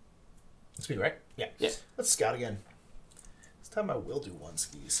 It's me, right? Yeah. Let's scout again. This time I will do 1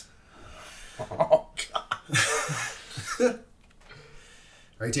 skis. Oh, God.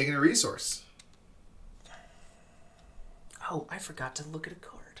 Are you taking a resource? Oh, I forgot to look at a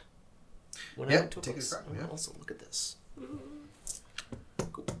card. When Yeah, I went to a take a place, card, I'm yeah. gonna also look at this.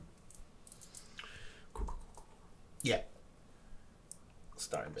 Cool. Yeah.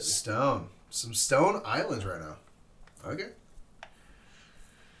 Starting, baby. Stone. Some stone islands right now. Okay.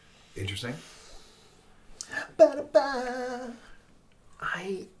 Interesting.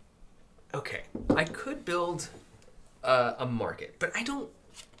 Okay. I could build a market, but I don't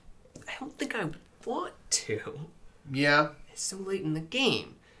think I want to. Yeah. It's so late in the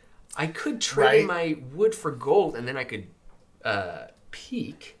game. I could trade Right. my wood for gold, and then I could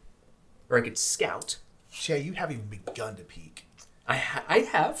peek, or I could scout. Shay, you haven't even begun to peak. I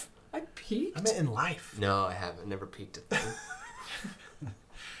have. I peeked. I meant in life. No, I haven't. Never peeked a thing.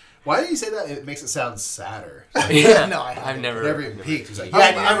 Why do you say that? It makes it sound sadder. Yeah. No, I haven't. I've never. Never even peeked. He's like, Yeah, I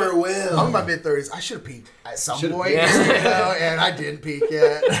I never will. I'm in my mid-30s. I should have peaked at some Should've point, peaked. you know, and I didn't peak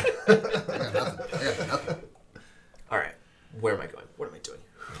yet. I got nothing. All right. Where am I going? What am I doing?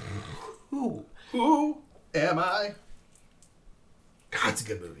 Who am I? God, it's a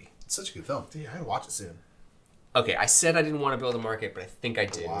good movie. It's such a good film. Dude, I gotta watch it soon. Okay, I said I didn't want to build a market, but I think I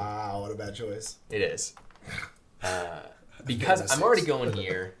did. Wow, what a bad choice. It is. Because I'm already going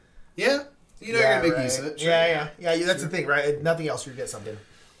here. Yeah. You know you're going to make use of it. Sure. Yeah. That's the thing, right? Nothing else, you get something.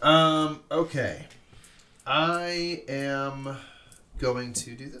 Okay. I am going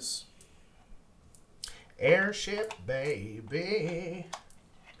to do this. Airship, baby.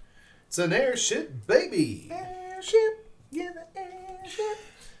 It's an airship, baby. Airship, yeah, the airship.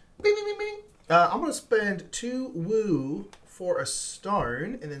 Bing, bing, bing, bing. I'm going to spend 2 woo for a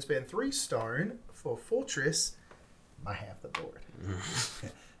starn, and then spend 3 starn for fortress. My half the board.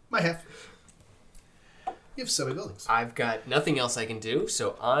 My half. You have so many buildings. I've got nothing else I can do,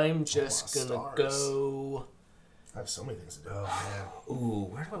 so I'm just Oh, gonna stars. go. I have so many things to do. Oh, man. Ooh,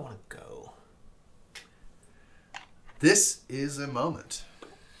 where do I want to go? This is a moment.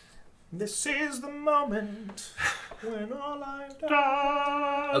 This is the moment when all I've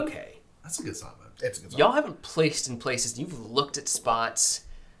done. Okay, That's a good song, man. It's a good song. y'all haven't placed in places. You've looked at spots.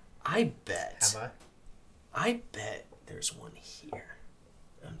 I bet. Have I bet there's one here.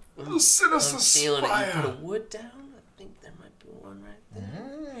 The sinister I'm feeling it. You spire. put a wood down. I think there might be one right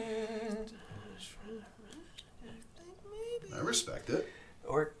there. I respect it.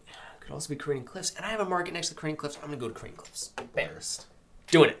 Or it could also be Crane Cliffs. And I have a market next to Crane Cliffs. I'm gonna go to Crane Cliffs. Embarrassed.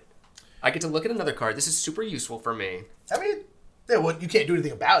 Doing it. I get to look at another card. This is super useful for me. I mean, yeah, well, you can't do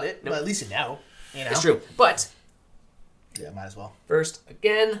anything about it, Nope. but at least you know. You know? It's true. But Yeah, might as well. first,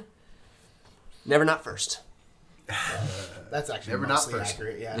 again, never not first. That's actually Never not mostly first.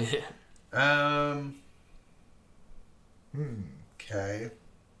 accurate, yeah. Okay.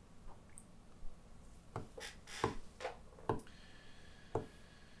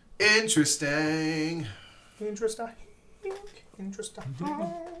 Interesting. Interesting. Interesting.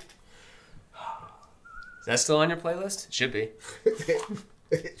 Is that still on your playlist? It should be.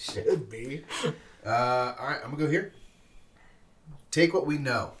 It should be. All right, I'm gonna go here. Take what we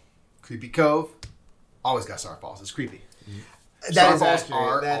know. Creepy Cove. Always got Starfalls. It's creepy. That is Starfalls accurate.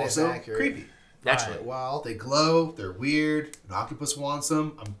 are That is also accurate. creepy. Naturally. All right, well, They glow. They're weird. An octopus wants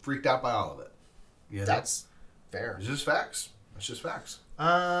them. I'm freaked out by all of it. You know? that's fair. It's just facts. It's just facts.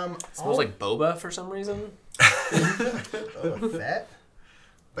 It smells like boba for some reason. Boba Fett.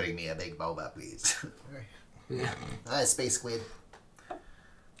 Bring me a big boba, please. Space squid.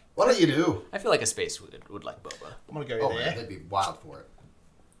 What do you do? I feel like a space would like boba. I'm gonna go Oh there. man, they'd be wild for it.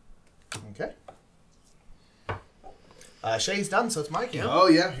 Okay. Shay's done, so it's my cue. Oh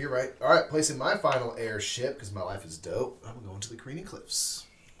yeah, you're right. All right, placing my final airship because my life is dope. I'm going to the Careening Cliffs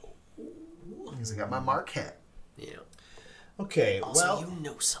because I got my Marquette. Yeah. Okay, Also, well, you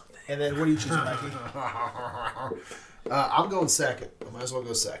know something. and then what do you choose, Mikey? I'm going second. I might as well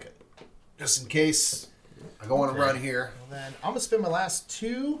go second, just in case I go on a run here. Well, then I'm gonna spend my last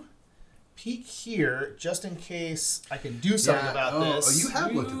 2 peek here, just in case I can do something about this. Oh, you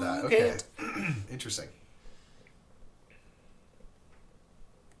have looked at that. Okay, interesting.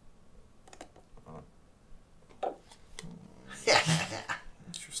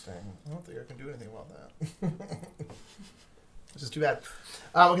 Interesting. I don't think I can do anything about that. Which is too bad.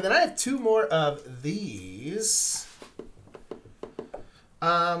 Okay, then I have 2 more of these.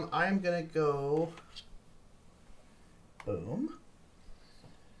 I'm gonna go. Boom.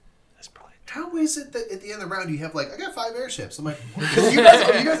 That's probably. How is it that at the end of the round you have like I got 5 airships? I'm like, Because you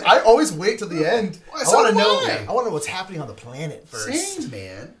guys, I always wait till the end. Why, I so want to do know. I. I want to know what's happening on the planet first. same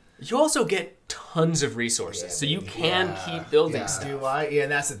man. You also get tons of resources, so you can keep building stuff. Do I? Yeah,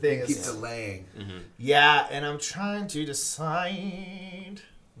 and that's the thing. Keep Is, delaying. yeah, and I'm trying to decide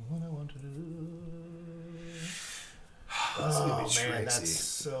what I want to do. This is gonna be Man, Trixie. that's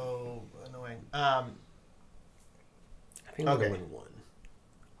so annoying. I think I'm Okay. gonna win 1.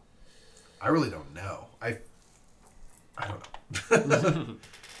 I really don't know. I don't know.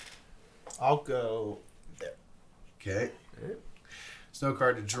 I'll go there. Okay. There's no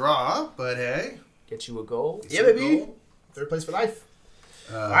card to draw, but hey. Get you a goal. Yeah, baby. 3rd place for life.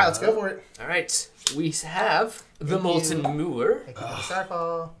 All right, let's go for it. All right, we have the Molten Moor. Thank you for the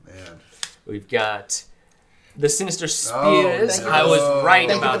Starfall. Man. We've got the Sinister Spears. thank you. I was right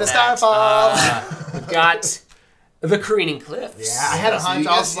Thank you about for the that. Starfall. We've got the Careening Cliffs. Yeah, I had a So hunch. you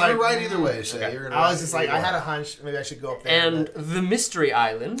I guys, was like, you're right either way, Shay. You're gonna I was right just either like, I way. had a hunch. Maybe I should go up there. And the Mystery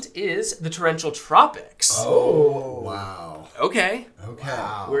Island is the Torrential Tropics. Oh, wow. Okay, Okay.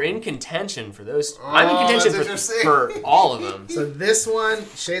 we're in contention for those. I'm in Oh, contention that's interesting. for all of them. So this one,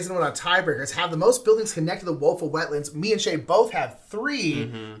 Shay's the one on tiebreakers. Have the most buildings connected to the Woeful Wetlands. Me and Shay both have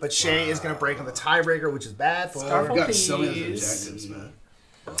 3, but Shay is going to break on the tiebreaker, which is bad for Starfall. We've got so many other Please. objectives, man.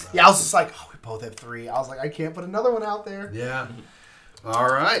 Yeah, I was just like, oh, we both have 3. I was like, I can't put another one out there. Yeah. All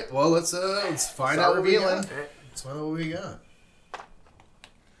right. Well, let's find out what we revealing. got. Let's find out what we got.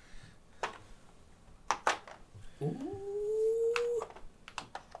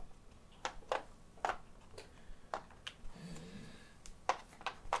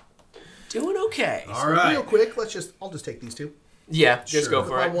 Doing okay. All right. Real quick, I'll just take these 2. Yeah, just Sure. go With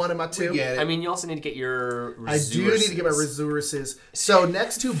for my it. 1 and my 2. We get it. I mean, you also need to get your I do need to get my resources. So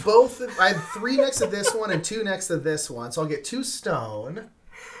next to both, I have 3 next to this one and 2 next to this one. So I'll get 2 stone.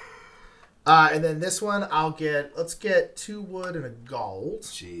 And then this one, let's get 2 wood and a gold.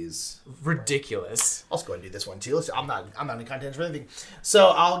 Jeez. ridiculous. I'll just go ahead and do this one too. I'm not in contention for anything. So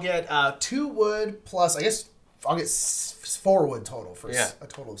I'll get 2 wood plus, I guess, I'll get 4 wood total for a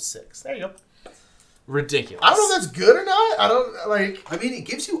total of 6. There you go. Ridiculous. I don't know if that's good or not. I don't, like... I mean, it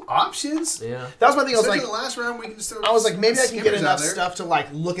gives you options. Yeah. That was my thing. I was Especially like... the last round, we can just throw I was like, maybe I can get skimmers out enough there. stuff to like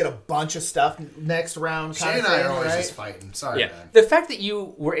look at a bunch of stuff next round. Shay Kind and of I thing, are always right? just fighting. Sorry, Yeah. man. The fact that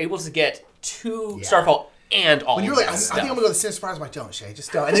you were able to get 2 Starfall and all When you of were like, I that think I'm stuff. gonna go to the Sinister Surprise. I'm like, don't, Shay,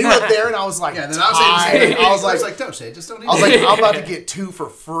 just don't. And then you were up there, and I was like, Yeah, then I was saying the same thing. I was like, don't Shay, just don't. I was like, I'm about to get 2 for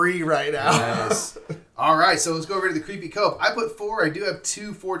free right now. Yes. All right, so let's go over to the Creepy Cove. I put 4. I do have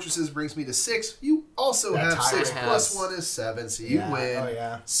 2 fortresses, brings me to 6. You also That have 6 has- plus 1 is 7, so you Yeah. win. Oh,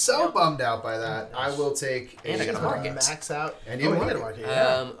 yeah. So bummed out by that. I will take And I got a market. Max out. And you you market. get a market.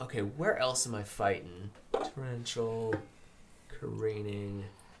 Yeah. Okay, where else am I fighting? Torrential, careening.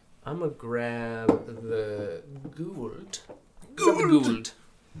 I'm gonna grab the Gould. Gould.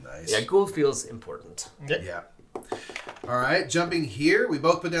 Nice. Yeah, Gould feels important. Yeah. All right, jumping here, we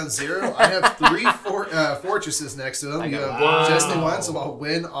both put down 0. I have 3 fortresses next to them. You got have one. just the one, so I'll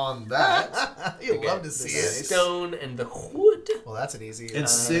win on that. You'd love to see The it. stone and the wood. wood. Well, that's an easy And way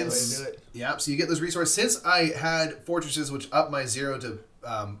since to do it. so you get those resources. Since I had fortresses, which up my 0 to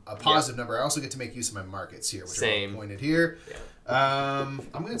a positive number, I also get to make use of my markets here, which Same. are pointed here. Yeah.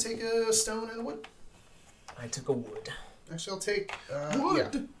 I'm gonna take a stone and a wood. I took a wood. Actually, I'll take Wood.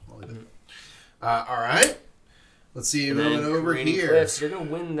 Yeah, I'll leave it. All right. Let's see. And then Moving over Creating here. Cliffs, you're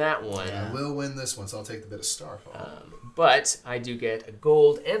gonna win that one. I will win this one, so I'll take the bit of Starfall. But I do get a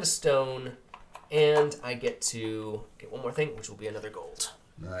gold and a stone, and I get to get one more thing, which will be another gold.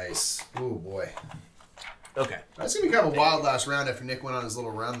 Nice. Oh boy. Okay. That's gonna be kind of a wild last round after Nick went on his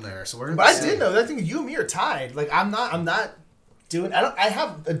little run there. So we're gonna. But I see. did know that. I think you and me are tied. Like I'm not doing. I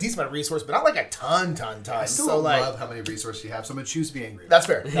have a decent amount of resource, but not like a ton. I still so like love how many resources you have, so I'm gonna choose to be angry. that's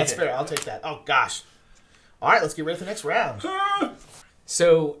fair. That's fair. I'll take that. Oh gosh. All right, let's get ready for the next round.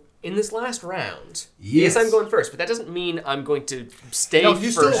 So in this last round, Yes. yes, I'm going first, but that doesn't mean I'm going to stay No,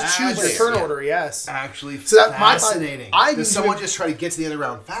 you still first. choose your Yes. turn Yeah. order. Yes. Actually, So that- my- fascinating. I've Does been someone doing- just try to get to the other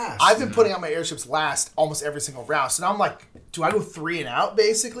round fast? I've been putting out my airships last almost every single round. So now I'm like, do I go 3 and out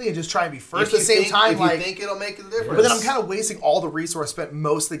basically and just try and be first? At the same time, if like, you think it'll make a difference. but then I'm kind of wasting all the resource spent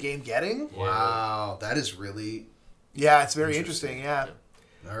most of the game getting. Wow, that is really Yeah, it's very interesting. Yeah.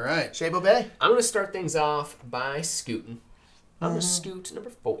 all right. I'm Shabo Bay. going to start things off by scooting. I'm going to scoot number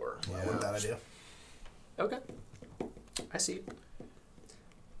 4. What would that idea? Okay. I see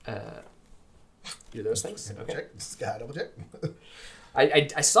you. Do those things? Okay. Check. Just gotta double check.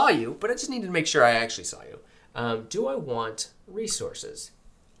 I saw you, but I just needed to make sure I actually saw you. Do I want resources?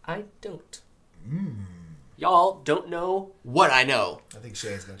 I don't. Y'all don't know what I know. I think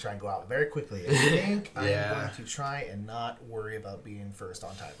Shay's going to try and go out very quickly. I think Yeah. I'm going to try and not worry about being first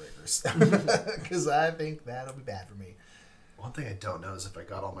on tiebreakers. Because I think that'll be bad for me. One thing I don't know is if I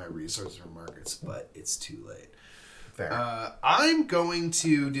got all my resources from markets, but it's too late. Fair. I'm going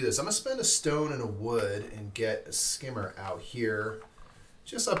to do this. I'm going to spend a stone and a wood and get a skimmer out here.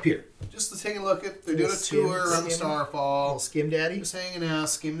 Just up here. Just to take a look at. They're doing a tour around the Little Starfall. Skim Daddy. Just hanging out,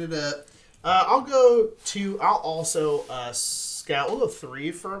 skimming it up. I'll go to. I'll also scout. We'll go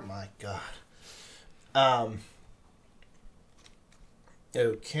 3 for. My God.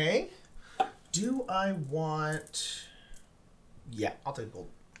 Okay. Do I want? Yeah, I'll take gold.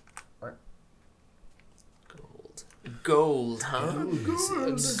 Gold, huh?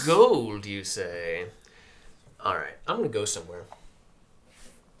 Gold, you say? All right, I'm gonna go somewhere.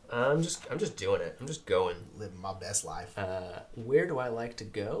 I'm just doing it. I'm just going. Living my best life. Where do I like to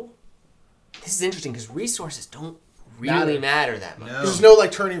go? This is interesting because resources don't really matter that much. No. There's no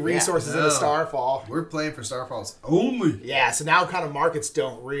like turning resources into no. Starfall. We're playing for Starfalls only. Yeah, so now kind of markets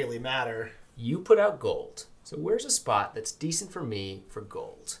don't really matter. You put out gold. So where's a spot that's decent for me for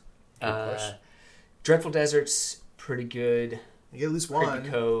gold? Dreadful Desert's pretty good. You get at least Creepy one.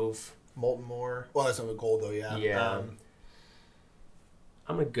 Cove. Molten Moor. Well, that's not with gold though. Yeah. Yeah.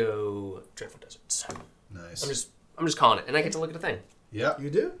 I'm gonna go Dreadful Deserts. Nice. I'm just calling it, and I get to look at a thing. Yep. You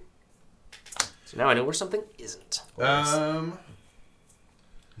do. So now I know where something isn't. Nice.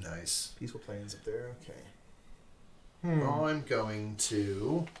 Peaceful Plains up there. Okay. I'm going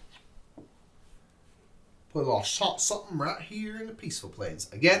to put a little something right here in the Peaceful Plains.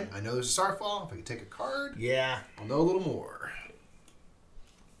 Again, I know there's a Starfall. If I can take a card, Yeah. I'll know a little more.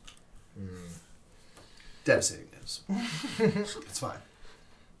 Devastating news. It's fine.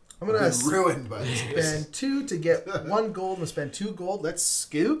 I'm I've gonna been ruined by this. spend 2 to get 1 gold. I'm gonna spend 2 gold. Let's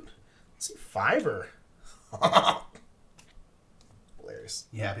scoop. Let's see, $5. Hilarious.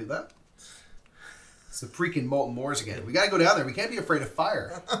 You happy with that? It's the freaking Molten Moors again. We gotta go down there. We can't be afraid of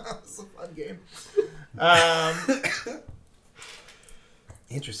fire. It's a fun game.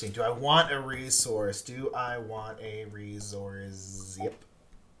 Interesting. Do I want a resource? Do I want a resource? Yep.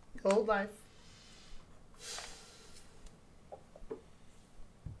 Gold life.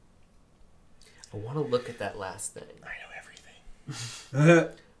 I want to look at that last thing. I know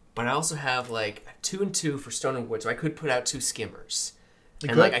everything. But I also have like 2 and 2 for Stone and Wood, so I could put out 2 skimmers. You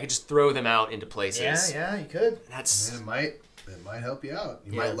And could. like I could just throw them out into places. Yeah, you could. That's And it might help you out.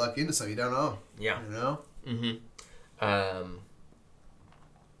 You Yeah. might luck into something you don't know. yeah. You know?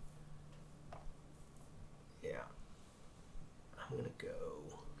 Yeah. I'm gonna go.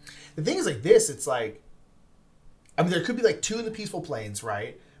 The thing is, like this, it's like, I mean, there could be like 2 in the Peaceful Plains,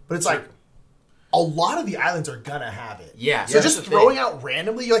 right? But it's like, a lot of the islands are gonna have it. Yeah. So that's just the thing. throwing out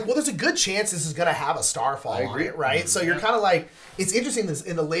randomly, you're like, well, there's a good chance this is gonna have a Starfall I on agree. it, right? So you're kind of like, it's interesting this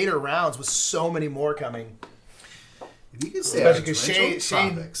in the later rounds with so many more coming. If you can stay out Especially of because torrential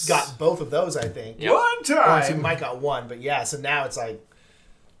Shane tropics. got both of those, I think. Yeah. one time. Well, so Mike got 1, but yeah, so now it's like,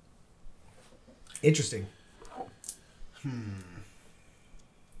 interesting.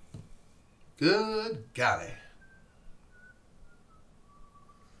 Good golly.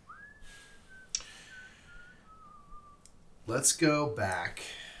 let's go back,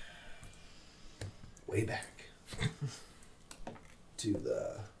 way back, to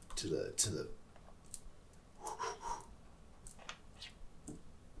the.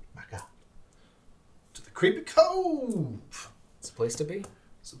 My God. To the Creepy Cove. It's a place to be.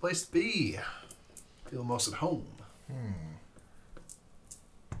 It's a place to be. Feel most at home.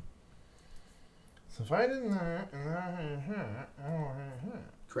 So if I didn't...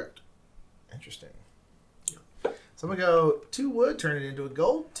 Correct. Interesting. So I'm going to go 2 wood, turn it into a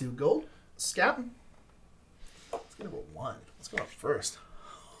gold, 2 gold, scout. Let's go with 1. Let's go up first.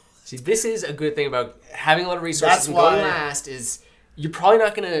 See, this is a good thing about having a lot of resources That's and why- going last is you're probably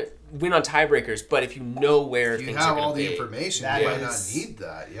not going to win on tiebreakers, but if you know where You things have are going all to be. the information. That You might is- not need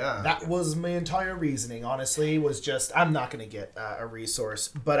that. Yeah. That was my entire reasoning, honestly, was just, I'm not going to get a resource.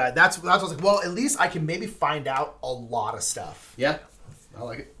 But that's what I was like, well, at least I can maybe find out a lot of stuff. Yeah. I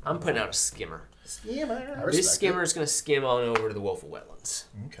like it. I'm putting out a skimmer. Skimmer. I This respect skimmer is going to skim on over to the Wolf of Wetlands.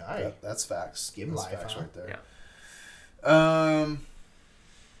 Okay. it. That's facts. Skim That's life, facts huh? right there. Yeah.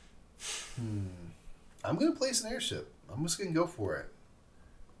 I'm gonna place an airship. I'm just gonna go for it.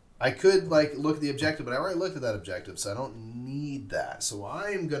 I could look at the objective, but I already looked at that objective, so I don't need that. So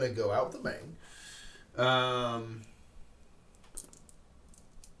I'm gonna go out with a bang.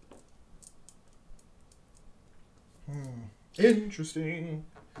 Interesting.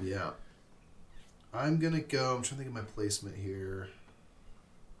 Yeah. I'm gonna go. I'm trying to think of my placement here.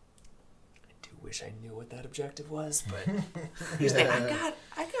 I do wish I knew what that objective was, but here's the thing, I got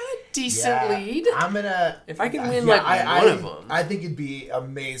a decent lead. I'm gonna. If I can win one of them. I think it'd be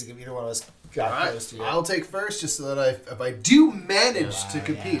amazing if either one of us got All right, close to you. I'll take first, just so that if I do manage to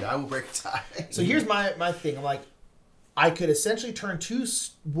compete, I will break a tie. So here's my thing. I'm like, I could essentially turn 2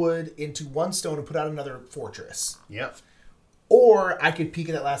 wood into 1 stone and put out another fortress. Yep. Or I could peek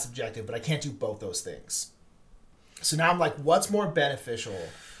at that last objective, but I can't do both those things. So now I'm like, what's more beneficial?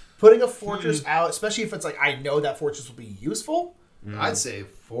 Putting a fortress out, especially if it's like, I know that fortress will be useful. I'd say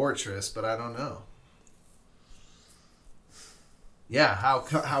fortress, but I don't know. Yeah, how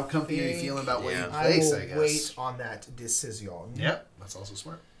comfy are you feeling about what you place, I guess? Wait on that decision. Yep, that's also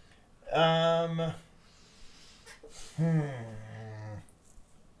smart.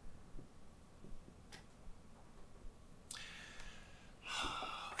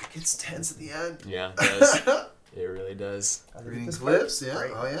 It gets tense at the end. Yeah, it does. It really does. Reading clips, yeah.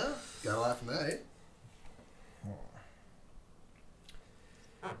 Oh, yeah. Gotta laugh from that, eh?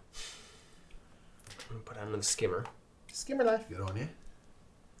 I'm going to put on the skimmer. Skimmer knife. Good on you.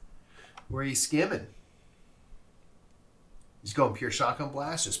 Where are you skimming? Just going pure shotgun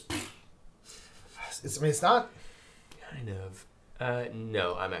blast? Just. It's not. Kind of.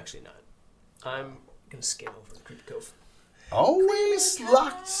 No, I'm actually not. I'm going to skim over the Creepy Cove. Always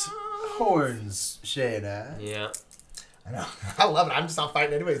locked horns, Shayna. Yeah. I know. I love it. I'm just not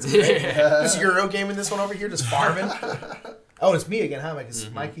fighting anyways. It's great. Just Euro gaming this one over here, just farming. Oh, it's me again, huh? Because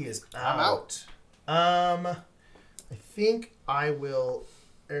Mikey is out. I'm out. I think I will.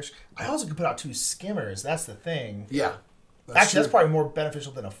 I also could put out 2 skimmers. That's the thing. Yeah. That's probably more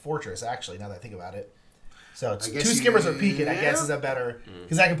beneficial than a fortress, actually, now that I think about it. So it's I 2 guess skimmers are peeking, I yeah. guess. Is that better?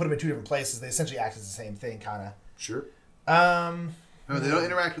 Because I can put them in 2 different places. They essentially act as the same thing, kind of. Sure. No, They don't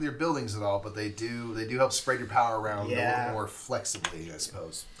interact with your buildings at all, but they do help spread your power around a Yeah. little more flexibly, I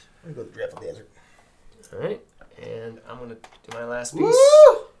suppose. I'm going to go to the Dreadful Desert. All right. And I'm going to do my last piece.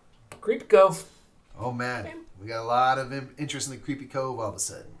 Woo! Creepy Cove. Oh, man. We got a lot of interest in the Creepy Cove all of a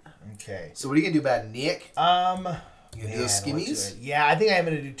sudden. Okay. So what are you going to do about Nick? You going to do those I don't want skimmies? to. Yeah, I think I am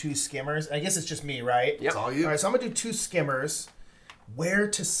going to do 2 skimmers. I guess it's just me, right? Yep. It's all you? All right, so I'm going to do 2 skimmers. Where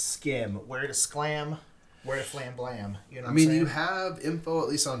to skim? Where to sclam? Where to flam blam? You know what I mean, I'm you saying? have info at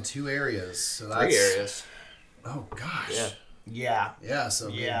least on 2 areas. So 3 that's, areas. Oh, gosh. Yeah. Yeah. Yeah, so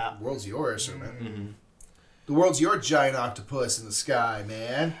Yeah. man, the world's yours, sir, man. The world's your giant octopus in the sky,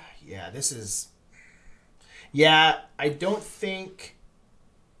 man. Yeah, this is... Yeah, I don't think...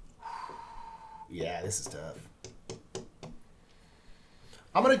 Yeah, this is tough.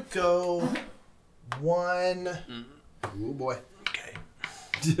 I'm going to go 1... Oh, boy. Okay.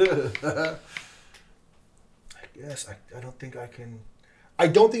 Yes, I don't think I can... I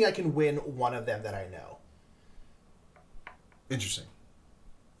don't think I can win one of them that I know. Interesting.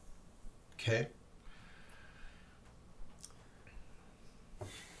 Okay.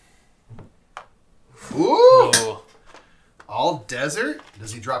 Ooh! Oh. All desert?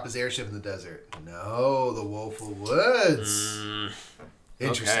 Does he drop his airship in the desert? No, the Wolf of Woods.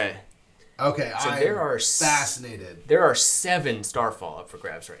 Interesting. Okay. Okay, So I'm there are fascinated. There are 7 Starfall up for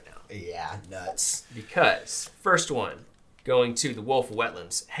grabs right now. Yeah, nuts. Because, first one, going to the Wolf of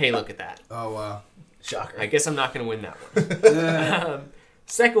Wetlands. Hey, look at that. Oh, wow. Shocker. I guess I'm not going to win that one.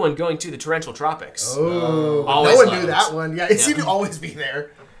 Second one going to the Torrential Tropics. Oh, Always no one loved. knew that one. Yeah, it seemed to always be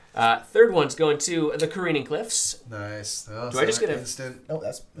there. Third one's going to the Careening Cliffs. Nice. Oh, Do I just get a... instant? Oh,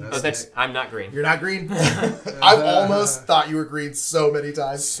 that's I'm not green. You're not green? I've almost thought you were green so many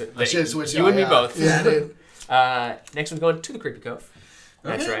times. I should switch You and me both. Yeah, dude. Next one's going to the Creepy Cove.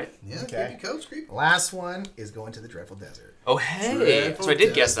 That's Okay. right. Yeah, Okay. creepy coach, creepy. Last one is going to the Dreadful Desert. Oh, hey. Dreadful So I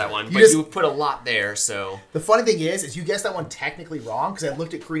did guess Desert. that one, You but just- you put a lot there, so... The funny thing is you guessed that one technically wrong because I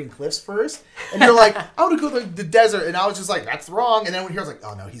looked at Korean Cliffs first, and you're like, I want to go to the desert, and I was just like, that's wrong. And then when he was like,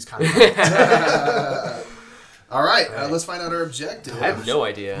 oh no, he's kind of right. All right, let's find out our objective. I have no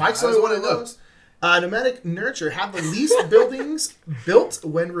idea. Mike's How does always one it of look? those. Nomadic Nurture have the least buildings built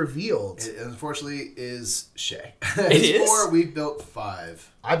when revealed. It unfortunately is Shay. It is? 4, we built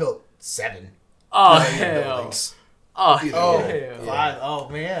 5. I built 7. Oh, Not even hell. buildings. Oh, Either hell. way. 5. Oh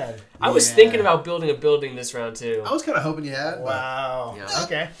man. I was Yeah. thinking about building a building this round, too. I was kind of hoping you had. Wow. Yeah.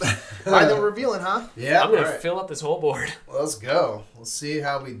 Okay. All right, then we're revealing, huh? But yeah, I'm going all to right. fill up this whole board. Let's go. Let's see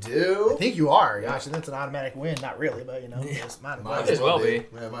how we I do. think you are. Gosh, that's an automatic win. Not really, but you know, it's might as well. Might as well be.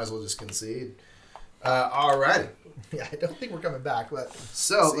 Yeah, might as well just concede. All righty. Yeah, I don't think we're coming back, but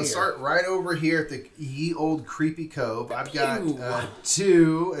So see let's here. start right over here at the ye old creepy cove. I've got Pew.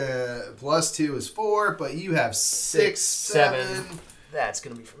 2 plus 2 is 4, but you have 6, 7. That's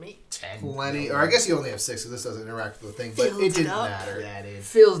going to be for me. 10. Plenty, or I guess you only have 6 because this doesn't interact with the thing, but Filled it it didn't up. matter. yeah, dude.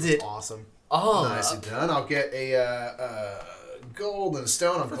 Filled it Awesome. all Nicely up. done. I'll get a gold and a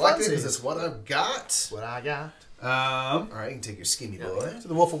stone. I'm For collecting funsies. because it's what I've got. What I got. All right, you can take your skinny boy. So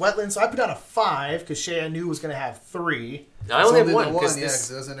the Wolf of Wetlands. So I put down a 5 because Shay I knew was going to have 3. I only have the one yeah, because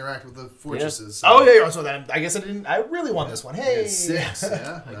because it doesn't interact with the fortresses. Oh yeah, yeah. So then I guess I didn't. I really won this one. Hey. 6,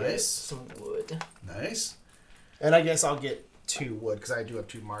 yeah, I guess nice, some wood. nice, And I guess I'll get 2 wood because I do have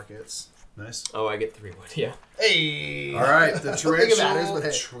 2 markets. nice. Oh, I get 3 wood. Yeah. Hey. All right, the I don't think it matters, torrential but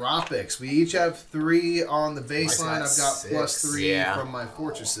hey. tropics. We each have 3 on the baseline. got I've got 6. plus 3 Yeah. from my I have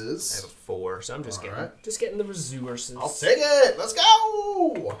fortresses. a 4, so I'm just All getting right. just getting the resources. I'll take it. Let's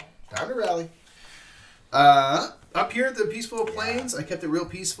go. Time to rally. Up here at the peaceful plains, I kept it real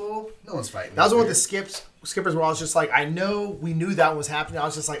peaceful. No one's fighting. That was the one over with the here. skippers where I was just like, I know we knew that one was happening. I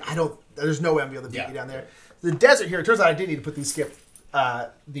was just like, there's no way I'm gonna be able to beat Yeah. you down there. The desert here, it turns out I did need to put these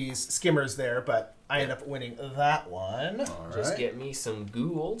skimmers there, but I ended up winning that one. All Just right. get me some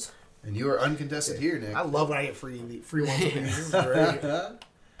ghouls. And you are uncontested here, Nick. I love when I get free ones with these. This is great.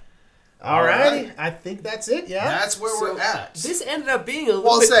 All Alrighty, right. I think that's it. Yeah, That's where So, we're at. This ended up being a little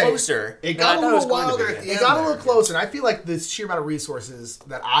Well, bit say, closer. it than got I a thought it was little going to wilder be. at the it end got a there. little closer, and I feel like the sheer amount of resources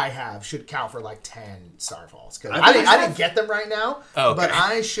that I have should count for like 10 Starfalls. Because I think I so. didn't get them right now, Oh, okay. but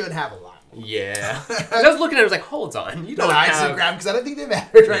I should have a lot. Yeah. I was looking at it, I was like, hold on. You No, don't I just have... didn't grab because I don't think they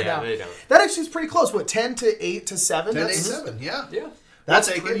mattered right Yeah, now. they don't. That actually is pretty close. What, 10 to 8 to 7? 10 8 That's 7, yeah. Yeah. That's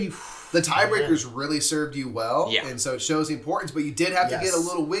We'll take pretty. it. The tiebreakers really served you well, Yeah. and so it shows the importance. But you did have to Yes. get a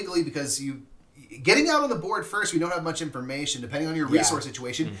little wiggly because getting out on the board first. We don't have much information depending on your resource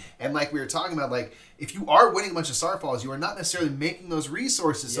situation, and like we were talking about, like if you are winning a bunch of Starfalls, you are not necessarily making those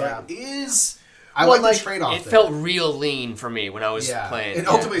resources. So Yeah. it is. I Well, like like, the trade off. It felt real lean for me when I was playing. It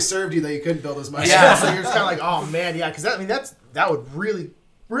ultimately served you that you couldn't build as much. Yeah, so you're just kind of like, oh man, yeah, because that would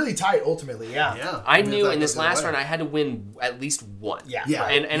really tight ultimately, yeah. Yeah. I mean, knew that in this goes the last way. round I had to win at least one. Yeah. Yeah.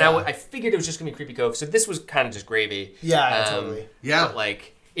 And yeah. I figured it was just going to be Creepy Cove, so this was kind of just gravy. Yeah, totally. Yeah. But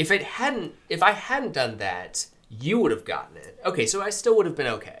like, if I hadn't done that, you would have gotten it. Okay, so I still would have been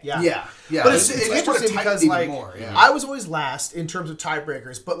okay. Yeah. Yeah. Yeah. But it's It just would've interesting tightened because, even like, more, yeah. I was always last in terms of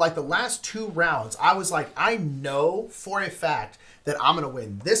tiebreakers, but, like, the last 2 rounds, I was like, I know for a fact that I'm going to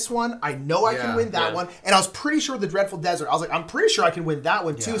win this one. I know I can Yeah, win that yeah. one. And I was pretty sure the Dreadful Desert, I was like, I'm pretty sure I can win that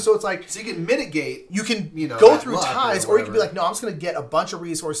one, too. Yeah. So it's like, So you can mitigate. you can know, go that through luck ties, or or you can be whatever. like, no, I'm just going to get a bunch of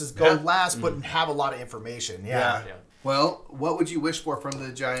resources, go Yeah. last, but have a lot of information. Yeah. Yeah. Well, what would you wish for from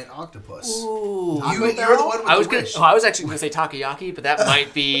the giant octopus? Ooh. You're the one with I was the wish. I was actually going to say takoyaki, but that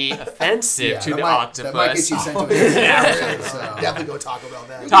might be offensive to that the might, octopus. That might get you sent to a Yeah. so. Definitely go Taco Bell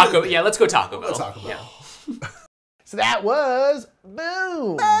then. Taco, yeah, let's go Taco Bell. Let's talk about Yeah. So that was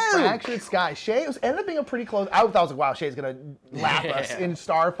Boom! Fractured Sky. Shay, it ended up being a pretty close. I thought, I was like, wow, Shay's going to lap us in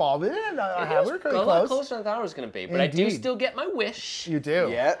Starfall. But it ended up, we were pretty a lot close. closer than I thought it was going to be, but I do Indeed. still get my wish. You do.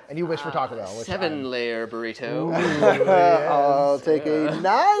 Yeah. And you wish for Taco Bell. Which 7-layer burrito. I'll take a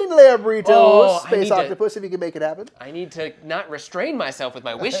 9-layer burrito, Oh, I space need to- octopus, if you can make it happen. I need to not restrain myself with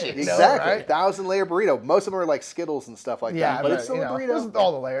my wishes. Exactly. right? 1,000-layer burrito. Most of them are like Skittles and stuff like Yeah, that, but it's still you a know, burrito. this is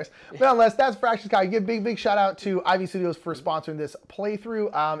all the layers. But nonetheless, that's Fractured Sky. Give big shout out to Ivy Studios for sponsoring this playthrough.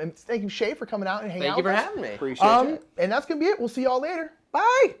 And thank you, Shay, for coming out and hanging Thank out you for with us. having me. Appreciate it. And that's going to be it. We'll see y'all later.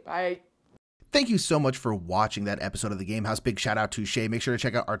 Bye. Bye. Thank you so much for watching that episode of the Game House. Big shout out to Shay. Make sure to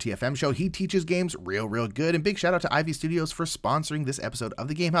check out our TFM show. He teaches games real good. And big shout out to Ivy Studios for sponsoring this episode of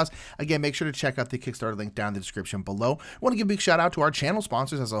the Game House. Again, make sure to check out the Kickstarter link down in the description below. I want to give a big shout out to our channel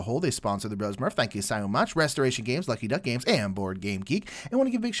sponsors as a whole. They sponsor the Bros Murph. Thank you so much. Restoration Games, Lucky Duck Games, and Board Game Geek. And I want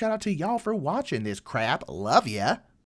to give a big shout out to y'all for watching this crap. Love ya.